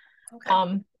me.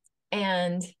 Okay.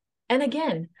 And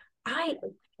again,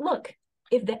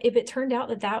 if it turned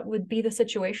out that would be the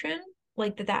situation,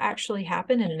 like that actually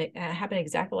happened and it happened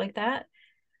exactly like that,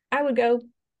 I would go,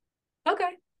 okay,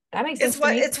 that makes sense to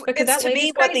me. It's to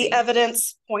me what the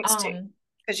evidence points to,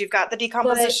 because you've got the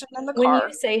decomposition in the car. When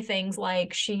you say things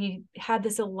like she had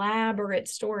this elaborate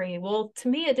story, well, to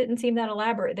me, it didn't seem that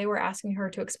elaborate. They were asking her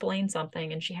to explain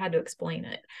something and she had to explain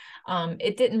it.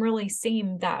 It didn't really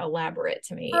seem that elaborate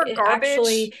to me. Garbage,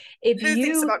 actually, who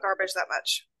thinks about garbage that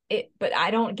much? But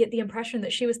I don't get the impression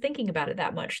that she was thinking about it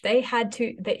that much.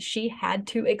 She had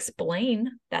to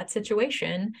explain that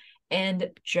situation and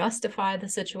justify the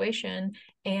situation.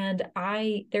 And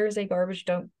there's a garbage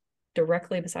dump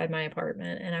directly beside my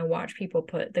apartment, and I watch people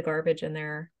put the garbage in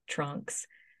their trunks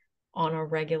on a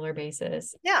regular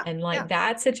basis. Yeah. And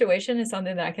that situation is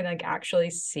something that I can actually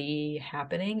see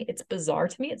happening. It's bizarre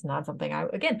to me. It's not something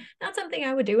not something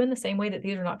I would do in the same way that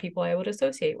these are not people I would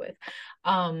associate with.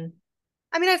 I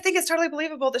mean, I think it's totally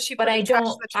believable that she put I did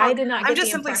not get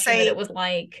the impression that it was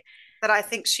like that. I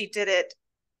think she did it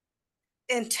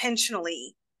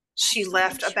intentionally. She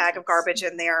left a bag of garbage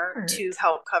in there to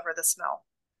help cover the smell.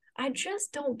 I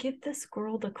just don't give this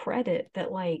girl the credit that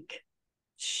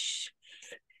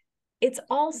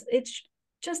it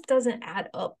just doesn't add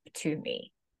up to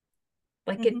me.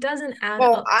 It doesn't add up to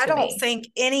me. Well, I don't think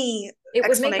it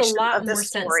would make a lot more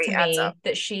sense to me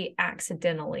that she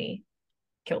accidentally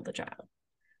killed the child.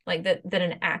 That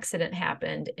an accident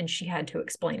happened and she had to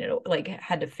explain it,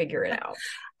 had to figure it out.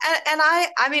 And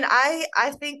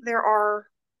I think there are,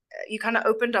 you kind of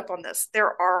opened up on this,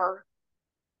 there are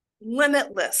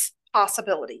limitless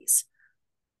possibilities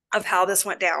of how this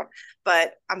went down.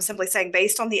 But I'm simply saying,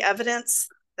 based on the evidence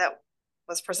that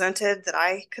was presented that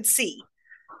I could see,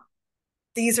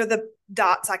 these are the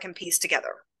dots I can piece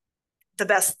together, the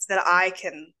best that I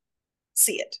can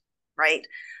see it, right?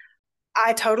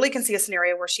 I totally can see a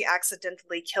scenario where she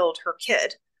accidentally killed her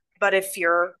kid. But if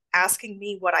you're asking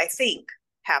me what I think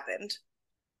happened,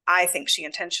 I think she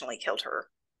intentionally killed her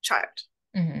child.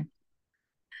 Mm-hmm.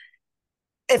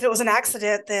 If it was an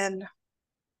accident, then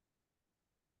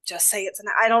just say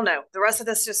I don't know. The rest of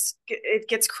this it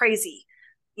gets crazy.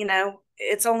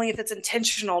 It's only if it's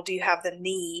intentional do you have the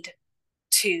need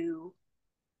to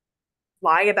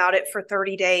lie about it for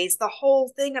 30 days. The whole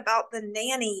thing about the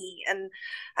nanny. And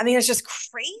I mean, it's just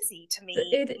crazy to me.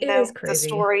 It is crazy. The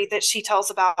story that she tells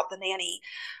about the nanny.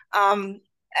 And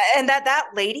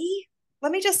that lady,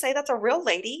 let me just say, that's a real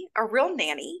lady, a real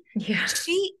nanny. Yeah.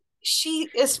 She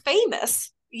is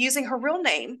famous using her real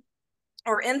name,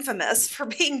 or infamous for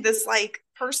being this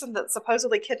person that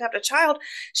supposedly kidnapped a child.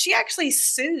 She actually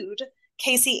sued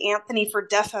Casey Anthony for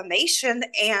defamation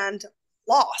and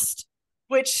lost,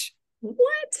 which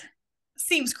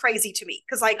seems crazy to me,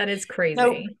 because that is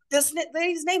crazy. This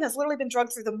lady's name has literally been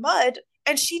dragged through the mud,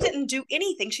 and she didn't do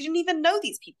anything. She didn't even know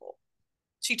these people.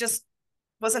 She just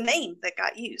was a name that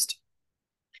got used.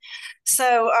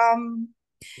 So,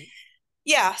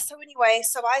 yeah. So anyway,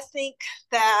 so I think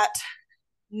that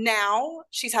now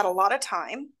she's had a lot of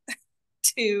time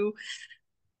to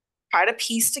try to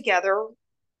piece together,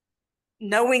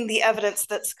 knowing the evidence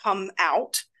that's come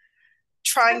out,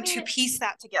 trying to piece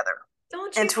that together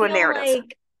don't you into a feel narrative.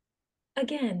 like,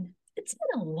 again, it's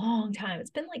been a long time.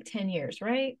 It's been like 10 years,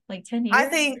 right? Like 10 years. I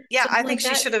think, yeah, I think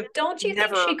she should have. Don't you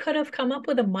think she could have come up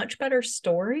with a much better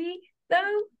story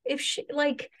though? If she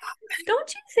like,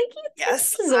 don't you think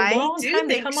Yes, this is a long time to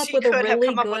think come up she with a could have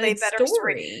really come up with a good better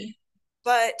story?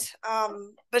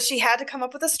 But she had to come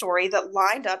up with a story that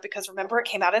lined up, because remember, it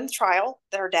came out in the trial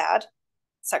that her dad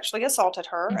sexually assaulted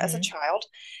her as a child.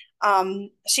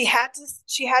 She had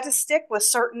to stick with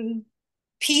certain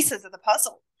pieces of the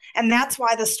puzzle, and that's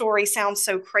why the story sounds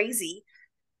so crazy,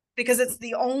 because it's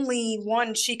the only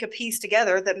one she could piece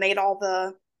together that made all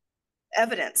the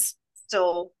evidence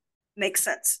still make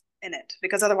sense in it,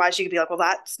 because otherwise you could be like, well,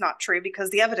 that's not true, because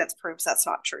the evidence proves that's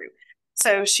not true.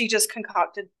 So she just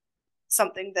concocted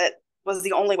something that was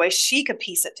the only way she could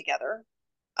piece it together.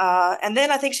 And then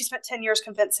I think she spent 10 years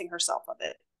convincing herself of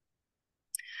it.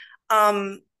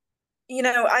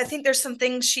 I think there's some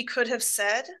things she could have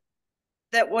said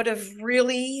that would have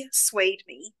really swayed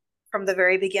me from the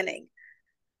very beginning.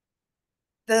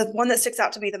 The one that sticks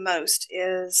out to me the most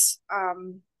is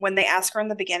when they ask her in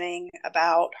the beginning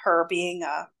about her being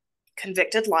a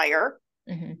convicted liar,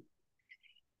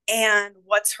 and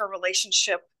what's her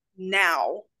relationship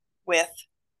now with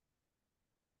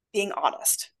being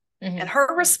honest. And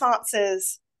her response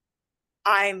is,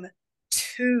 I'm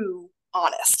too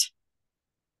honest.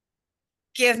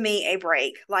 Give me a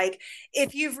break. Like,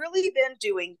 if you've really been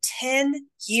doing 10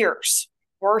 years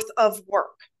worth of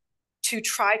work to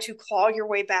try to claw your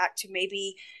way back to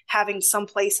maybe having some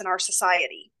place in our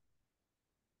society,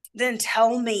 then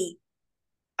tell me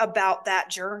about that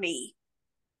journey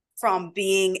from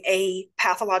being a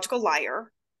pathological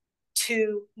liar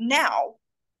to now,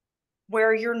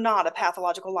 where you're not a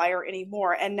pathological liar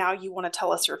anymore, and now you want to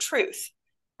tell us your truth,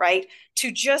 right?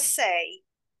 To just say,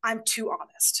 I'm too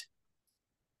honest.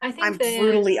 I think I'm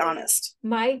brutally honest.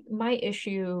 My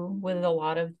issue with a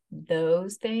lot of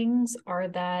those things are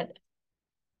that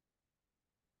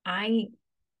I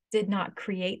did not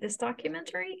create this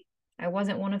documentary. I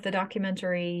wasn't one of the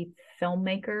documentary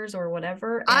filmmakers or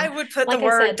whatever. And I would put the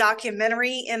word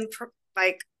documentary in,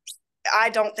 like,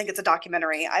 I don't think it's a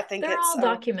documentary. I think they're it's all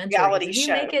documentaries. Reality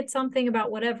show. You make it something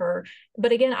about whatever.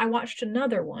 But again, I watched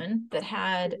another one that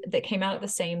came out at the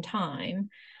same time.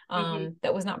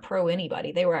 That was not pro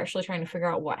anybody. They were actually trying to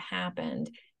figure out what happened.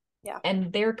 Yeah.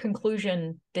 And their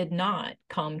conclusion did not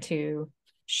come to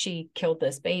she killed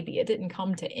this baby. It didn't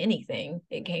come to anything.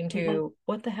 It came to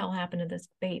what the hell happened to this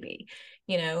baby,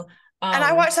 And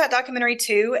I watched that documentary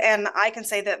too, and I can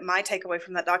say that my takeaway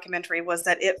from that documentary was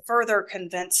that it further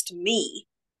convinced me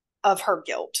of her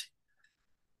guilt,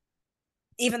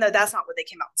 even though that's not what they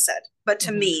came out and said. But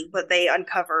to me, what they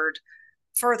uncovered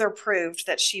further proved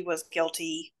that she was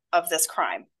guilty of this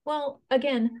crime. Well,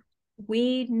 again,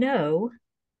 we know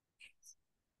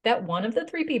that one of the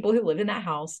three people who lived in that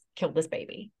house killed this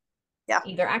baby. Yeah.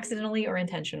 Either accidentally or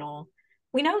intentional.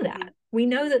 We know that. We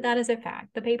know that that is a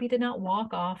fact. The baby did not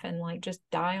walk off and like just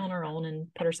die on her own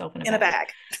and put herself in a bag.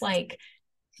 Like,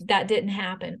 that didn't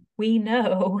happen. We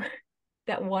know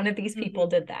that one of these people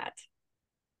did that.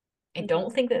 I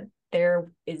don't think that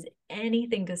there is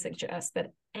anything to suggest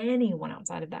that anyone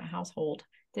outside of that household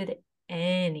did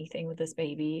anything with this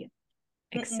baby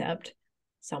except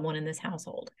someone in this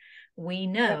household. We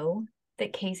know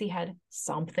that Casey had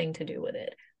something to do with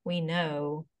it. We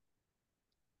know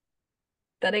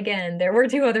that, again, there were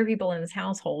two other people in this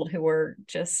household who were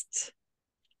just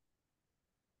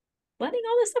letting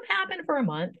all this stuff happen for a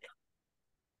month.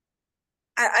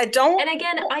 I don't. And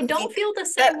again, I don't feel the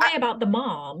same way about the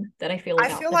mom that I feel about the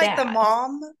dad. I feel like the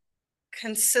mom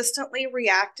consistently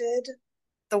reacted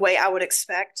the way I would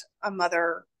expect a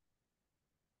mother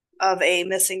of a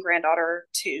missing granddaughter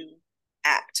to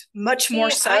act, much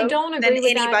more so I don't agree than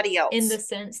with anybody else. In the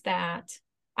sense that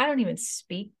I don't even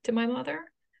speak to my mother.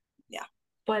 Yeah.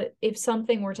 But if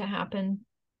something were to happen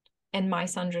and my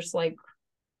son just like,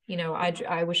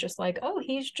 I was just like, oh,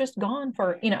 he's just gone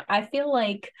for, I feel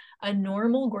like a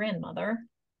normal grandmother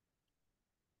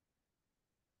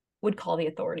would call the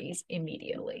authorities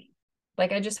immediately.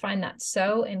 Like, I just find that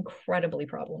so incredibly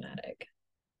problematic.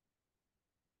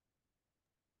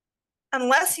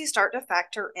 Unless you start to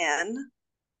factor in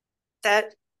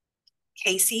that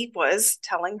Casey was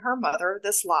telling her mother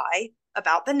this lie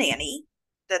about the nanny,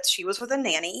 that she was with a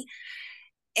nanny,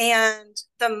 And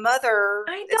the mother,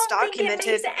 I it's don't think it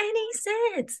documented, makes any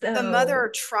sense, the though.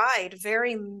 mother tried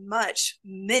very much,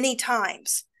 many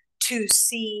times, to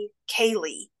see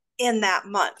Kaylee in that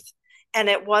month. And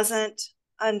it wasn't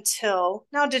until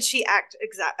now did she act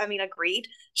agreed.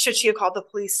 Should she have called the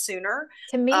police sooner?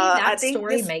 To me, I that think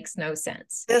story makes no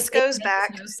sense. this It goes makes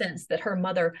back. no sense that her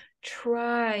mother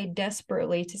tried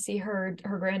desperately to see her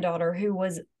granddaughter, who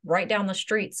was right down the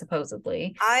street,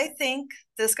 supposedly. I think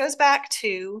this goes back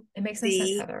to It makes no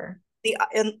sense, Heather.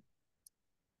 And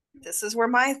this is where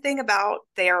my thing about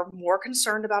they are more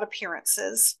concerned about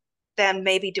appearances than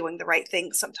maybe doing the right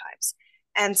thing sometimes.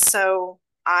 And so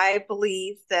I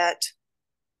believe that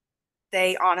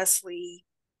they honestly,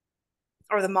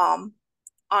 or the mom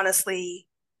honestly,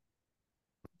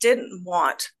 didn't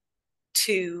want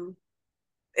to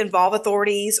involve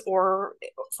authorities or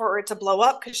for it to blow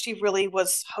up because she really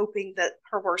was hoping that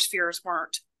her worst fears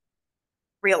weren't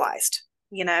realized,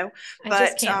 you know. I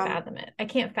just can't fathom it. I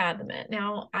can't fathom it.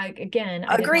 Now, I agreed.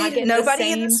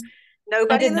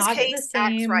 Nobody in this case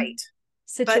acts right.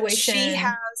 Situation. But she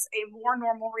has a more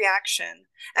normal reaction.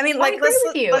 I mean, I like, agree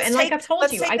with you. And like I've told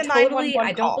you, I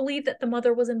don't call. believe that the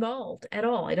mother was involved at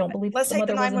all. I don't believe that the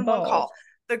mother was involved. Call.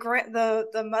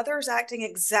 The mother's acting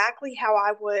exactly how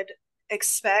I would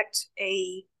expect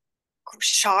a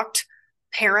shocked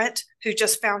parent who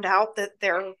just found out that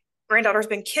their granddaughter's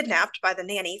been kidnapped by the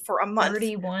nanny for a month.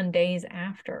 31 days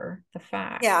after the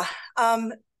fact. Yeah.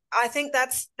 I think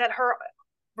that her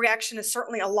reaction is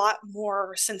certainly a lot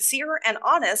more sincere and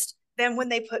honest than when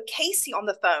they put Casey on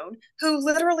the phone, who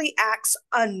literally acts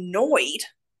annoyed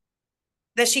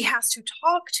that she has to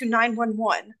talk to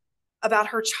 911 about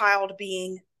her child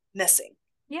being missing.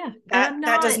 Yeah.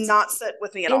 That does not sit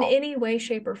with me at all. In any way,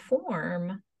 shape, or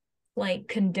form, like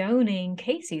condoning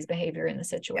Casey's behavior in the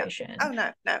situation. Yeah.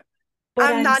 Oh, no. But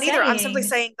I'm not either. I'm simply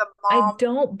saying the mom I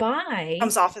don't buy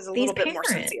comes off as a little bit parents.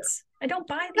 more sincere. I don't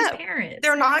buy these parents.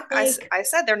 They're not. Like, I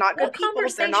said they're not good people.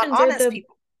 They're not honest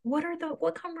people.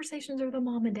 What conversations are the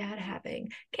mom and dad having?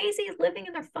 Casey is living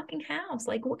in their fucking house.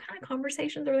 Like, what kind of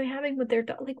conversations are they having with their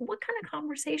like? What kind of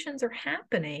conversations are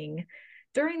happening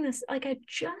during this? Like, I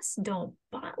just don't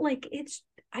buy. Like,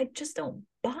 I just don't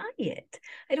buy it.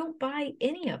 I don't buy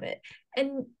any of it.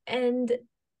 And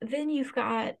then you've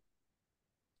got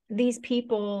these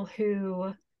people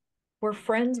who were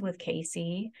friends with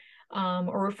Casey, or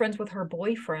were friends with her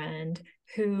boyfriend,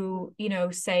 who,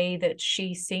 say that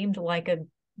she seemed like a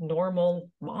normal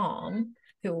mom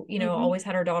who, always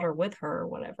had her daughter with her or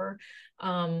whatever.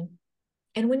 And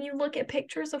when you look at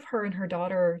pictures of her and her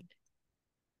daughter,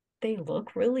 they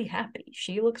look really happy.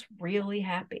 She looks really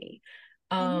happy.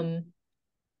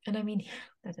 And I mean,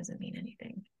 that doesn't mean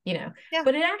anything,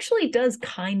 but it actually does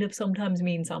kind of sometimes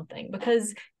mean something,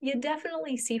 because you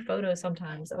definitely see photos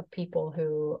sometimes of people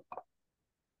who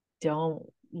don't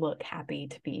look happy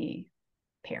to be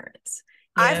parents.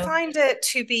 I find it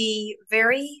to be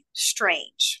very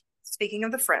strange, speaking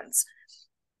of the friends,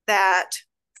 that,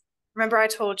 remember I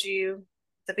told you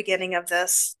at the beginning of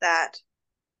this that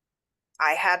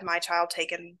I had my child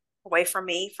taken away from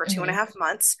me for 2.5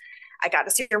 months. I got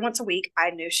to see her once a week. I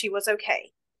knew she was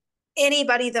okay.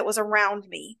 Anybody that was around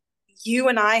me, you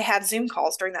and I had Zoom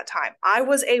calls during that time. I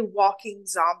was a walking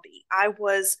zombie. I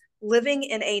was living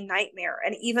in a nightmare.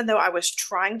 And even though I was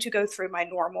trying to go through my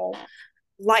normal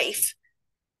life,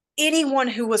 anyone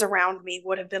who was around me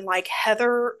would have been like,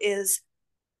 Heather is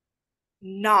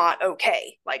not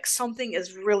okay. Like, something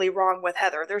is really wrong with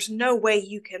Heather. There's no way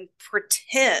you can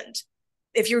pretend,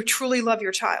 if you truly love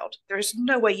your child, there's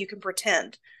no way you can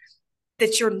pretend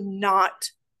that you're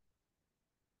not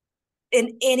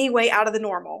in any way out of the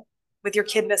normal with your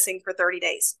kid missing for 30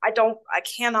 days. I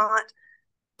cannot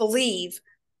believe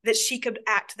that she could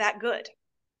act that good,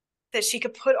 that she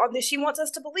could put on this. She wants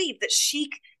us to believe that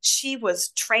she was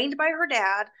trained by her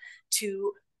dad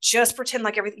to just pretend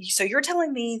like everything. So you're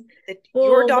telling me that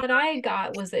your daughter, what I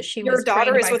got was that your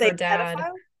daughter is with her a dad.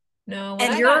 pedophile? No, what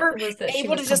I got was that she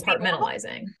was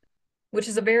compartmentalizing, which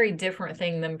is a very different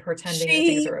thing than pretending that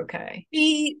things are okay.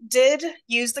 She did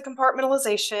use the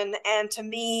compartmentalization, and to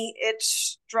me, it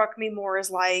struck me more as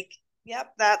like,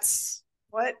 yep, that's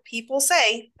what people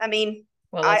say. I mean,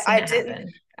 well, I didn't.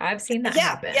 Happen. I've seen that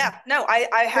happen. Yeah, no, I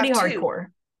have pretty hardcore.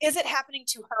 Is it happening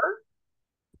to her?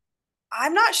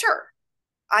 I'm not sure.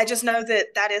 I just know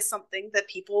that is something that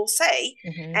people say,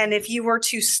 and if you were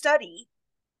to study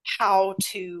how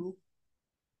to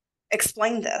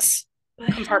explain this,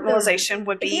 compartmentalization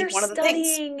would be one of the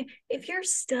things. If you're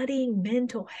studying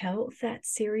mental health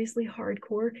that's seriously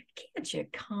hardcore, can't you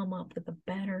come up with a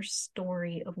better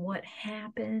story of what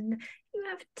happened? You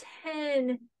have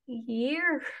 10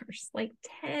 years, like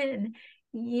 10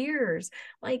 years.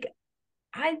 Like,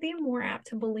 I'd be more apt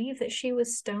to believe that she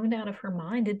was stoned out of her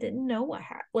mind and didn't know what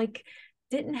happened, like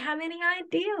didn't have any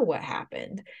idea what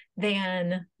happened,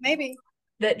 than Maybe.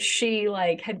 that she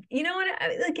like had, you know what I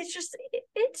mean? Like, it's just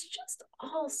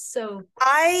all so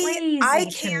I crazy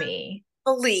to can't me.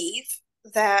 believe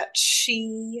that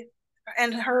she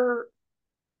and her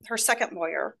second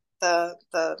lawyer, the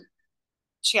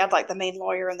she had like the main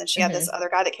lawyer, and then she had this other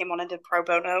guy that came on and did pro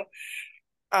bono,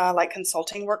 like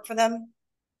consulting work for them,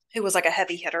 who was like a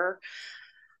heavy hitter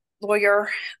lawyer.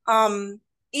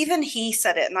 Even he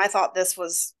said it, and I thought this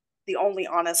was the only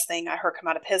honest thing I heard come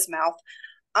out of his mouth,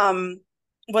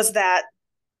 was that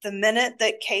the minute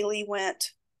that Kaylee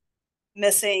went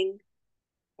missing,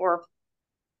 or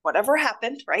whatever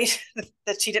happened, right,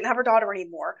 that she didn't have her daughter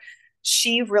anymore,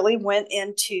 she really went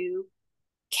into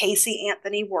Casey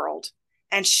Anthony world,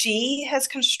 and she has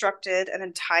constructed an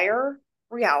entire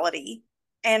reality,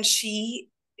 and she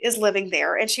is living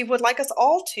there, and she would like us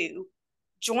all to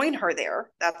join her there.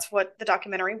 That's what the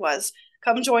documentary was.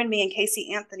 Come join me in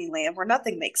Casey Anthony land, where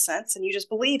nothing makes sense, and you just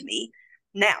believe me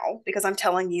now because I'm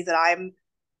telling you that I'm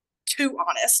too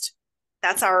honest.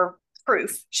 That's our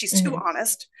proof. She's too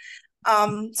honest.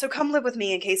 So come live with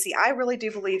me in Casey. I really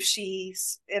do believe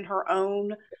she's in her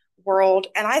own world,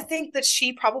 and I think that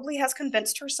she probably has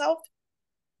convinced herself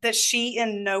that she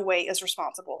in no way is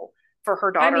responsible for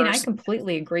her daughter's. I mean, I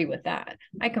completely agree with that.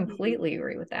 I completely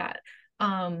agree with that.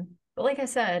 But like I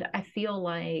said, I feel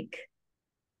like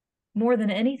more than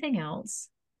anything else,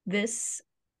 this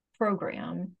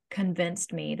program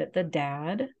convinced me that the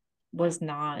dad had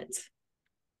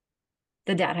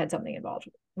something involved.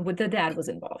 The dad was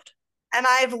involved. And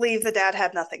I believe the dad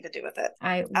had nothing to do with it.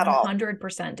 I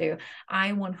 100% do.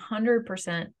 I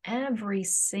 100%, every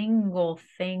single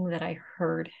thing that I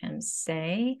heard him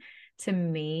say to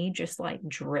me just like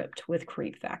dripped with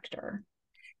creep factor.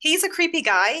 He's a creepy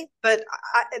guy, but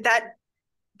that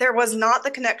there was not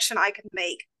the connection I could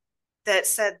make that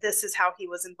said this is how he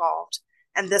was involved,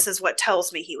 and this is what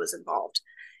tells me he was involved.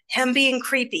 Him being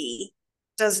creepy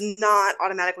does not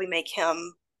automatically make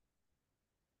him,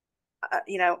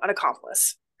 an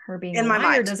accomplice. Her being a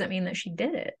liar doesn't mean that she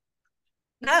did it.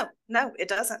 No, it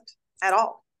doesn't at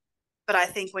all. But I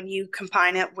think when you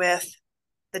combine it with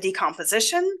the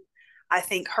decomposition, I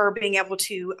think her being able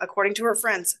to, according to her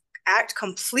friends, act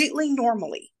completely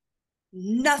normally,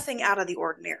 nothing out of the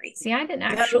ordinary. See, I didn't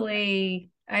actually,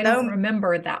 I don't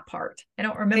remember that part. I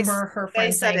don't remember her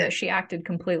friend saying that she acted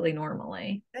completely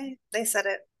normally. They said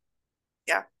it.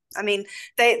 Yeah. I mean,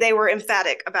 they were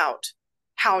emphatic about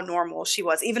how normal she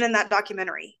was. Even in that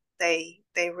documentary, they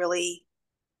really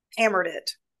hammered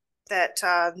it, that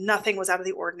nothing was out of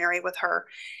the ordinary with her.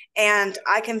 And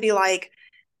I can be like,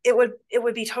 it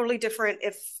would be totally different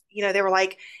if, they were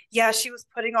like, yeah, she was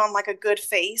putting on like a good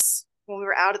face when we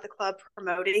were out at the club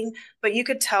promoting, but you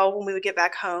could tell when we would get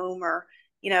back home, or,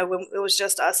 when it was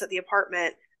just us at the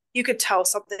apartment, you could tell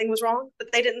something was wrong,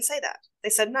 but they didn't say that. They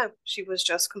said, no, she was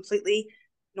just completely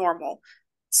normal.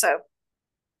 So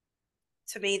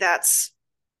to me, that's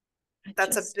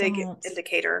a big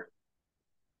indicator.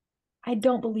 I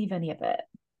don't believe any of it.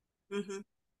 Mm-hmm.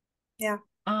 Yeah.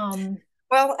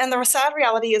 Well, and the sad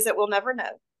reality is that we'll never know,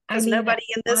 because nobody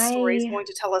in this story is going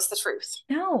to tell us the truth.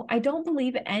 No, I don't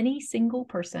believe any single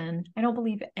person. I don't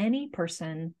believe any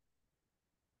person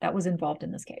that was involved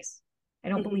in this case. I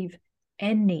don't believe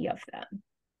any of them.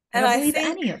 I don't believe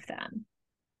any of them.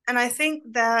 And I think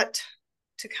that,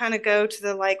 to kind of go to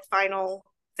the final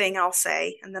thing I'll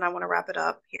say, and then I want to wrap it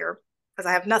up here because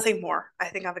I have nothing more. I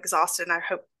think I'm exhausted, and I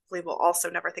hopefully will also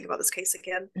never think about this case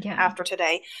again after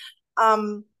today.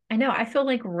 I know. I feel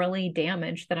like really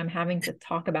damaged that I'm having to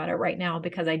talk about it right now,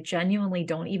 because I genuinely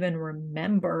don't even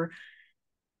remember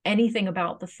anything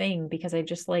about the thing, because I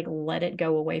just let it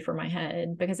go away from my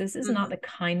head, because this is not the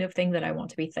kind of thing that I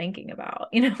want to be thinking about.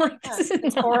 This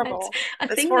is not horrible. A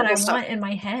thing that I want in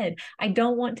my head. I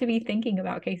don't want to be thinking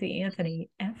about Casey Anthony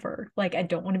ever. I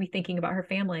don't want to be thinking about her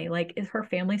family. Is her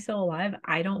family still alive?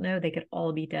 I don't know. They could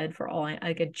all be dead for all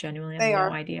I could genuinely have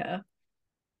no idea.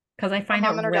 Because I find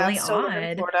it really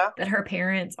odd that her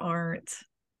parents aren't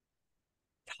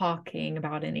talking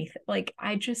about anything. It's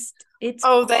just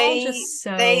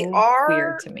so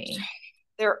weird to me.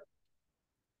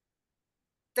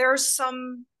 There's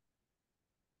some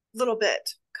little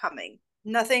bit coming.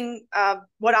 Nothing.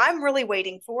 What I'm really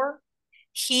waiting for,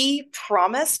 he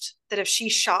promised that if she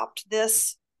shopped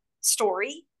this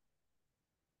story,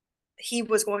 he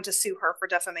was going to sue her for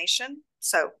defamation.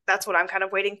 So that's what I'm kind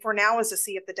of waiting for now, is to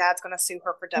see if the dad's going to sue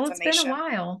her for defamation. Well, it's been a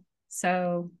while,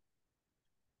 so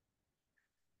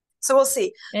So we'll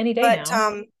see. Any day But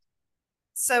now.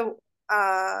 so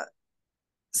uh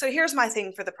so here's my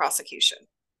thing for the prosecution.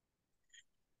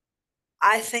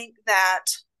 I think that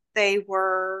they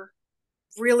were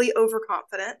really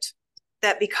overconfident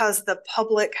that because the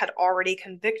public had already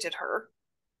convicted her,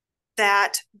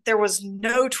 that there was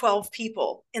no 12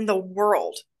 people in the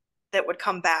world that would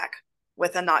come back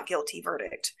with a not guilty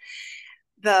verdict.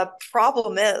 The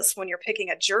problem is when you're picking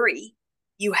a jury,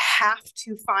 you have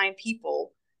to find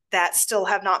people that still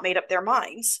have not made up their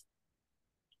minds.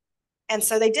 And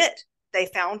so they did. They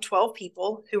found 12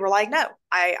 people who were like, no,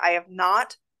 I have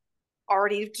not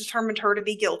already determined her to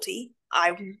be guilty.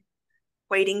 I'm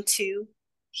waiting to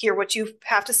hear what you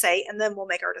have to say, and then we'll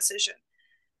make our decision.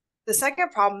 The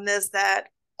second problem is that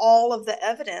all of the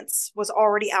evidence was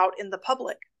already out in the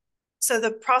public. So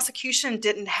the prosecution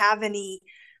didn't have any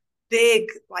big,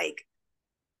 like,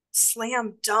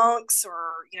 slam dunks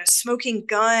or, smoking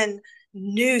gun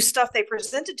new stuff they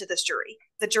presented to this jury.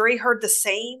 The jury heard the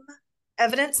same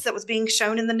evidence that was being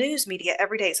shown in the news media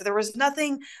every day. So there was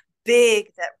nothing big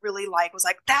that really was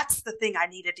like, that's the thing I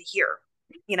needed to hear.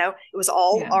 It was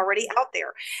all already out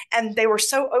there. And they were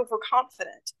so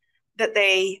overconfident that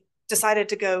they decided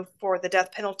to go for the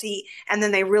death penalty. And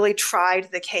then they really tried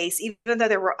the case, even though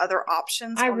there were other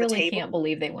options on the table. I really can't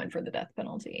believe they went for the death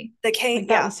penalty.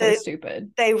 That was so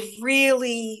stupid. They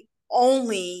really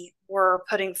only were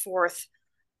putting forth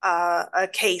a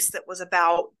case that was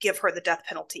about give her the death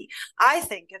penalty. I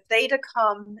think if they'd have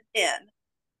come in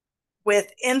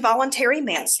with involuntary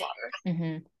manslaughter,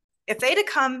 if they'd have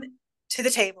come to the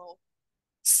table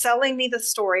selling me the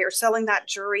story or selling that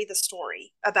jury the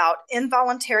story about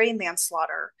involuntary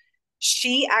manslaughter,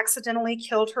 she accidentally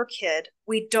killed her kid.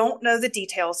 We don't know the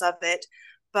details of it,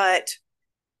 but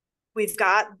we've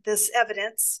got this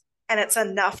evidence and it's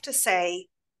enough to say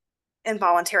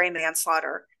involuntary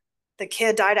manslaughter. The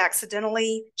kid died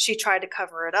accidentally. She tried to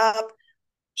cover it up.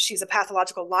 She's a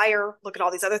pathological liar. Look at all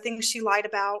these other things she lied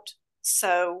about.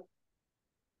 So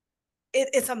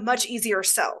it's a much easier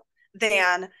sell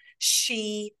than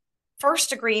she first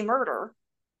degree murder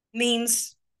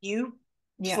means you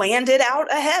planned it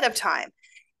out ahead of time.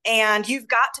 And you've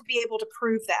got to be able to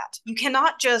prove that. You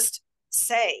cannot just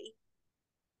say,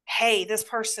 hey, this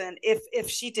person, if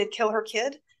she did kill her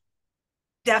kid,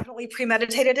 definitely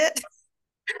premeditated it.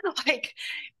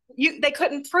 They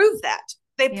couldn't prove that.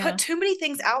 They put too many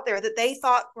things out there that they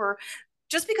thought were,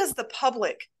 just because the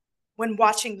public, when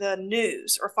watching the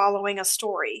news or following a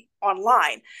story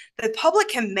online, the public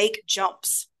can make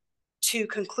jumps to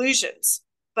conclusions.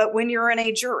 But when you're in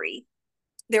a jury,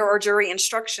 there are jury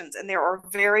instructions and there are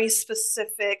very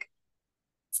specific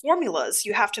formulas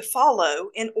you have to follow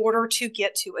in order to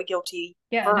get to a guilty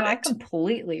verdict. No, I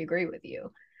completely agree with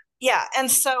you. Yeah,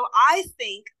 and so I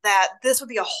think that this would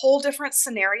be a whole different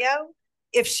scenario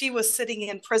if she was sitting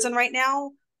in prison right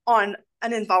now on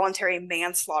an involuntary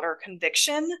manslaughter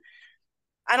conviction.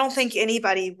 I don't think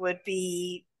anybody would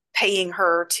be paying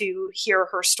her to hear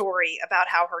her story about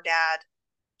how her dad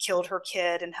killed her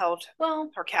kid and held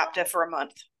her captive for a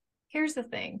month. Here's the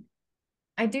thing.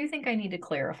 I do think I need to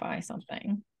clarify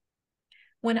something.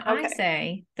 When I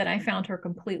say that I found her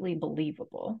completely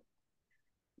believable,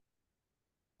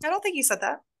 I don't think you said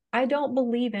that. I don't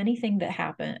believe anything that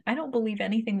happened. I don't believe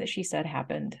anything that she said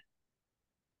happened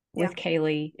with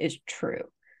Kaylee is true.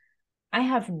 I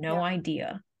have no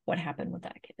idea what happened with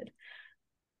that kid.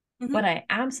 But I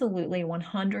absolutely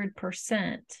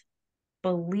 100%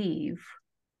 believe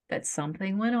that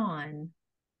something went on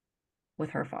with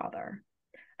her father.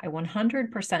 I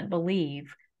 100%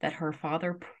 believe that her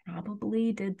father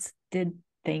probably did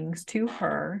things to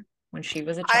her when she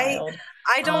was a child.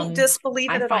 I don't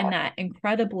disbelieve it at all. I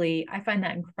find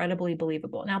that incredibly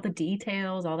believable. Now the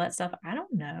details, all that stuff, I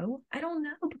don't know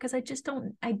because I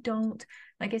don't,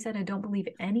 like I said, I don't believe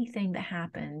anything that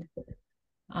happened.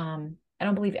 I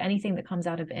don't believe anything that comes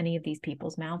out of any of these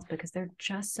people's mouths because they're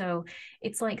just so,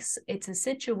 it's a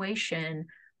situation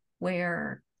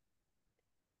where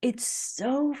it's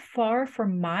so far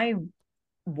from my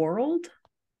world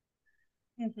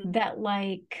that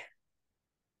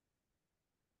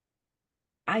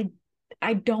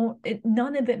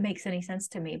none of it makes any sense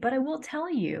to me. But I will tell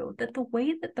you that the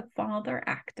way that the father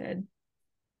acted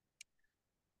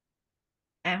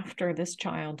after this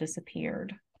child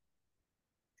disappeared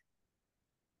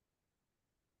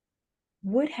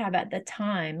would have at the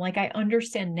time, I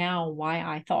understand now why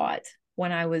I thought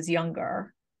when I was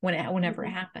younger, whenever it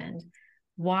happened,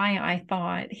 why I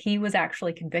thought he was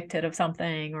actually convicted of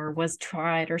something or was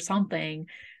tried or something,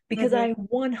 because I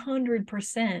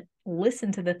 100%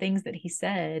 listened to the things that he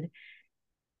said.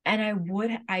 And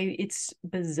it's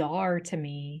bizarre to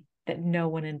me that no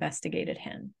one investigated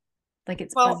him. Like,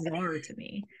 it's Well, bizarre to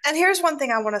me. and here's one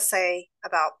thing I want to say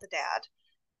about the dad.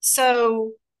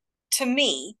 So to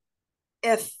me,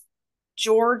 if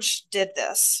George did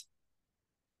this,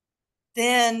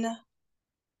 then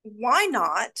why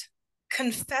not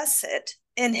confess it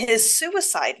in his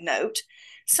suicide note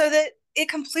so that it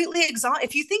completely exonerates?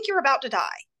 If you think you're about to die,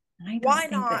 I don't why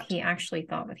think not? that he actually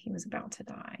thought that he was about to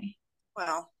die.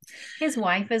 Well, his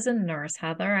wife is a nurse,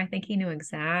 Heather. I think he knew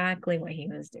exactly what he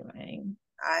was doing.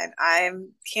 I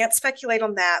can't speculate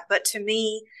on that, but to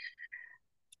me,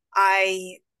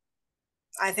 I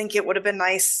think it would have been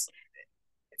nice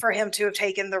for him to have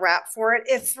taken the rap for it,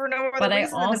 if for no other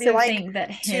reason than to be like, think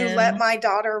that to let my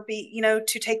daughter be,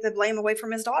 to take the blame away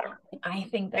from his daughter. I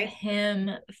think that him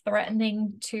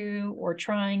threatening to or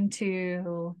trying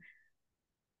to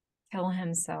kill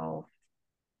himself,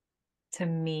 to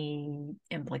me,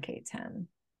 implicates him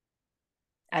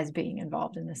as being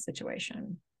involved in this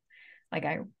situation. Like,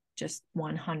 I just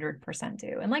 100%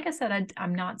 do. And like I said,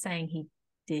 I'm not saying he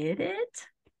did it.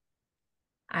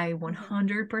 I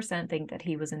 100% think that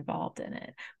he was involved in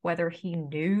it. Whether he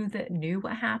knew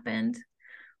what happened,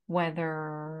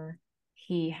 whether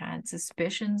he had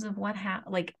suspicions of what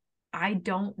happened, like, I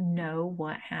don't know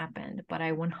what happened, but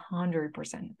I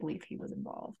 100% believe he was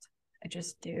involved. I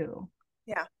just do.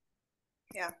 Yeah.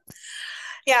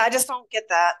 I just don't get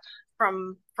that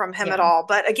from him at all.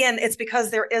 But again, it's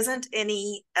because there isn't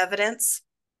any evidence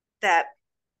that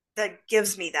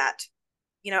gives me that,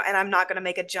 and I'm not going to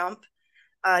make a jump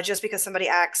just because somebody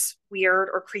acts weird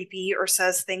or creepy or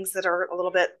says things that are a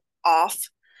little bit off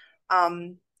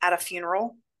at a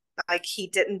funeral. Like, he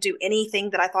didn't do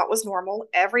anything that I thought was normal.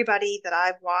 Everybody that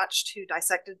I've watched who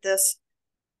dissected this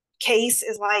case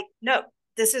is like, no,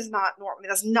 this is not normal.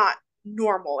 That's not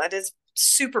normal. It is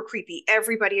super creepy.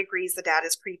 Everybody agrees the dad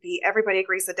is creepy. Everybody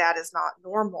agrees the dad is not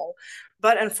normal.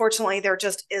 But unfortunately, there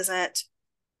just isn't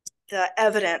the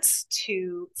evidence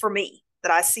for me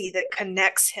that I see that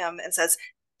connects him and says,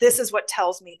 this is what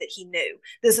tells me that he knew.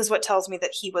 This is what tells me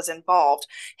that he was involved.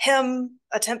 Him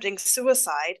attempting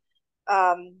suicide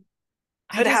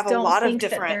could have a lot of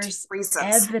different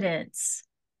reasons.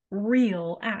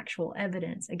 Real, actual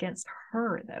evidence against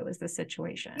her, though, is the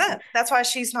situation. No, that's why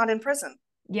she's not in prison.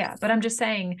 Yeah, but I'm just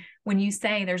saying, when you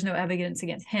say there's no evidence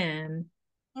against him,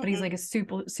 but he's like a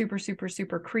super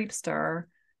creepster,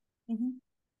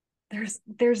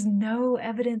 there's no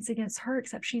evidence against her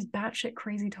except she's batshit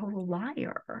crazy total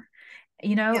liar,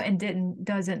 and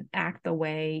doesn't act the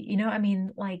way, I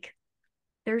mean, like,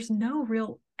 there's no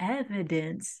real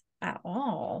evidence at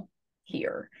all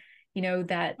here,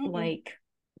 that like,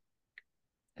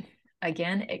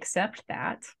 again, except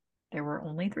that there were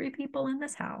only 3 people in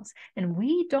this house, and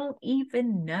we don't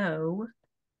even know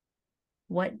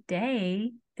what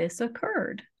day this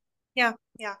occurred. Yeah.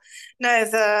 No,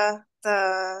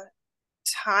 the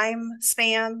time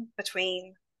span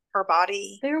between her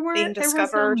body being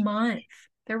discovered.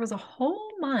 There was a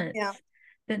whole month. Yeah.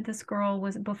 That this girl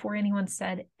was, before anyone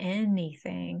said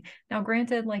anything. Now,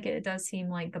 granted, like, it does seem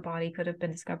like the body could have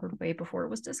been discovered way before it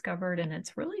was discovered, and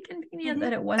it's really convenient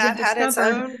that it wasn't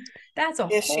discovered. That's a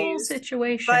whole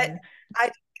situation. But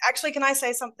can I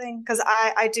say something? Because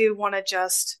I do want to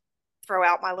just throw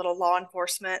out my little law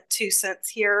enforcement 2 cents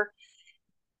here.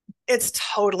 It's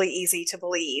totally easy to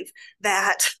believe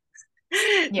that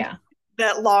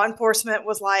that law enforcement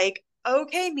was like,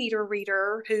 okay, meter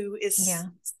reader who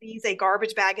sees a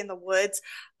garbage bag in the woods,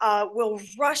 will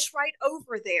rush right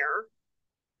over there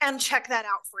and check that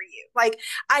out for you. Like,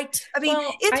 I mean,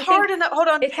 it's hard enough. Hold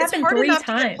on, it's hard enough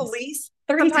to get police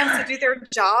sometimes to do their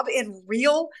job in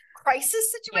real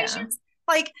crisis situations.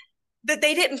 Like, that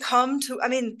they didn't come to. I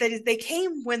mean, they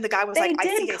came when the guy was like, "I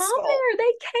see a skull."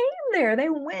 They came there. They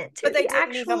went to, but they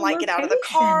didn't even like get out of the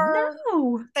car.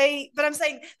 No, but I'm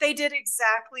saying they did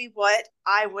exactly what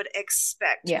I would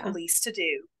expect police to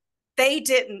do. They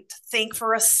didn't think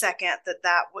for a second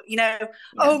that would,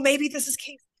 oh, maybe this is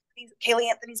Caylee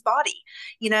Anthony's body.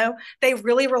 They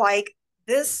really were like,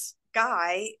 this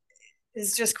guy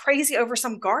is just crazy over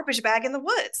some garbage bag in the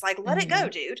woods. Like, let it go,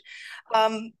 dude.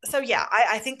 So yeah,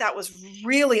 I think that was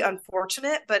really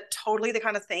unfortunate, but totally the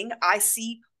kind of thing I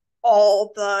see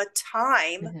all the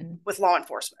time with law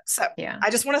enforcement. So I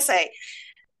just want to say,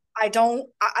 I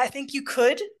think you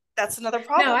could. That's another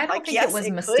problem. No, I don't think it was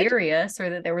mysterious or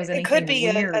that there was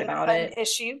anything weird about it.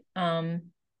 Issue.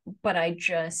 But I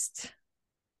just.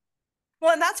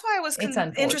 Well, and that's why I was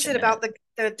interested about the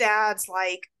dad's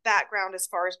like background as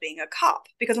far as being a cop,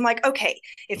 because I'm like, okay,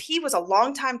 if he was a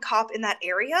longtime cop in that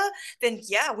area, then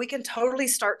yeah, we can totally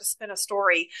start to spin a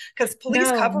story, because police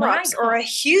cover-ups are a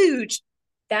huge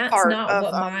That's part not of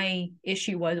what my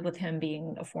issue was with him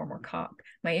being a former cop.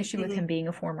 My issue with him being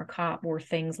a former cop were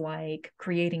things like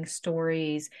creating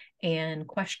stories and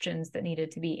questions that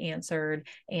needed to be answered,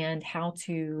 and how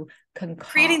to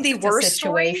creating the concoct a worst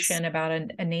situation stories. about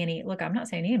a nanny. Look, I'm not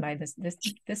saying anybody,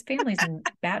 this family's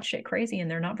batshit crazy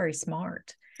and they're not very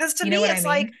smart. Because to You me, know what I it's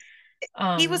like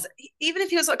mean? he was, even if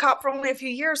he was a cop for only a few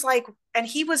years, like, and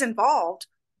he was involved,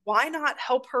 why not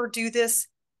help her do this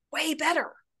way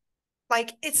better?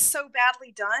 Like, it's so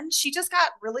badly done. She just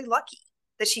got really lucky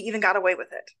that she even got away with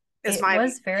it, is It my view.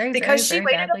 was very, very, Because she very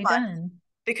waited a badly month, done.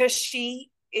 because she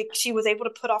was able to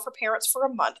put off her parents for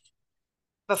a month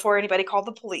before anybody called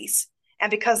the police.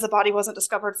 And because the body wasn't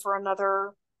discovered for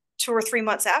another 2 or 3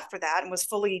 months after that and was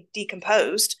fully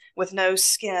decomposed with no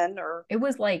skin or It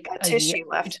was like a year, tissue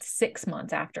left. 6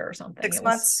 months after or something. Six It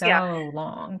was months, yeah. so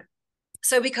long.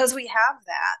 So because we have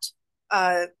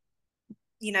that,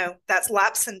 that's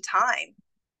lapse in time,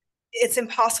 it's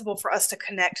impossible for us to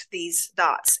connect these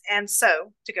dots. And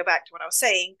so, to go back to what I was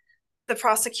saying, the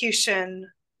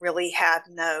prosecution really had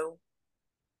no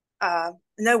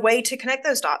way to connect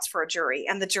those dots for a jury,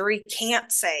 and the jury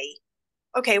can't say,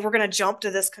 okay, we're going to jump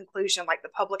to this conclusion like the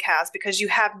public has, because you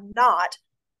have not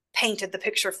painted the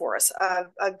picture for us.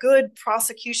 A good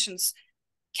prosecution's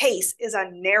case is a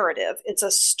narrative, it's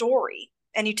a story,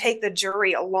 and you take the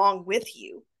jury along with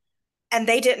you. And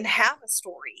they didn't have a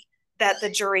story that the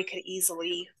jury could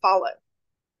easily follow.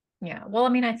 Yeah. Well, I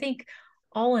mean, I think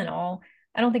all in all,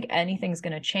 I don't think anything's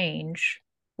going to change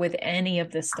with any of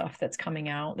this stuff that's coming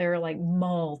out. There are like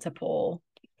multiple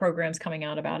programs coming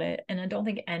out about it, and I don't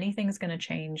think anything's going to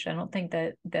change. I don't think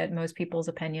that most people's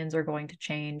opinions are going to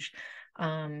change.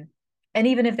 And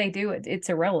even if they do, it's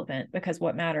irrelevant, because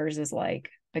what matters is, like,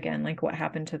 again, like, what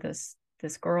happened to this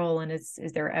girl, and is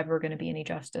there ever going to be any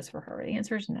justice for her? The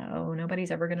answer is no.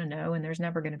 Nobody's ever going to know, and there's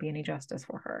never going to be any justice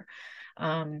for her.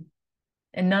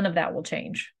 And none of that will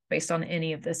change based on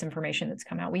any of this information that's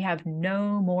come out. We have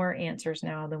no more answers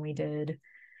now than we did,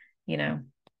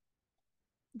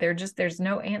 there's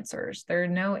no answers. There are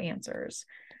no answers.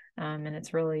 And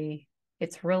it's really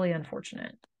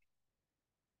unfortunate.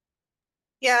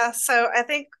 Yeah, so I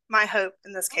think my hope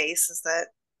in this case is that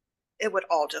it would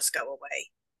all just go away.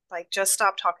 Like, just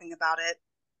stop talking about it,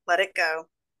 let it go.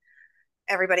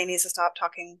 Everybody needs to stop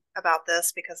talking about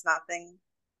this, because nothing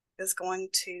is going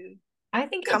to I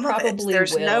think come of it. probably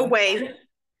There's no will. way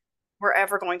we're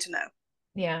ever going to know.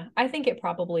 Yeah, I think it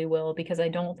probably will, because I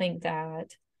don't think that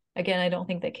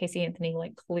Casey Anthony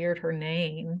like cleared her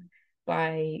name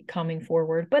by coming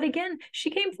forward. But again, she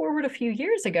came forward a few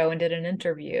years ago and did an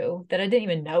interview that I didn't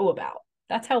even know about.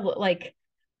 That's how, like,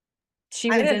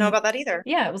 I didn't know about that either.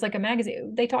 Yeah, it was like a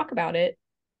magazine. They talk about it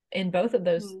in both of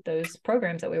those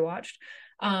programs that we watched.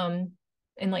 In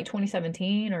like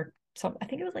 2017 or something. I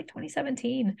think it was like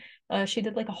 2017. She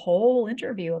did like a whole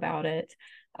interview about it.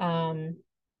 And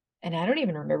I don't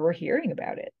even remember hearing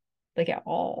about it, like, at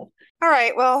all. All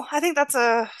right. Well, I think that's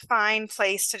a fine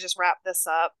place to just wrap this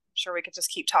up. I'm sure we could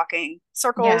just keep talking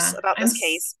circles about this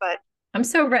case, but I'm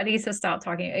so ready to stop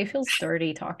talking. It feels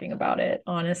dirty talking about it,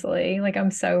 honestly. Like, I'm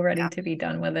so ready to be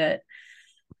done with it.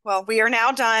 Well, we are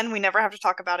now done. We never have to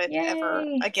talk about it ever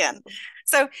again.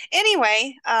 So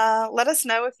anyway, let us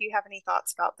know if you have any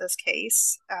thoughts about this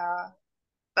case.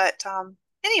 But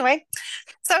anyway,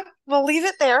 so we'll leave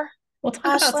it there. We'll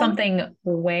talk about something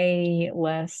way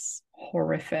less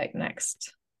horrific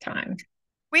next time.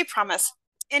 We promise.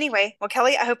 Anyway, well,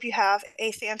 Kelly, I hope you have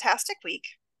a fantastic week.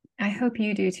 I hope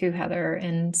you do too, Heather,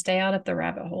 and stay out of the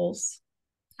rabbit holes.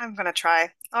 I'm going to try.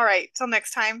 All right. Till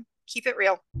next time, keep it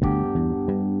real.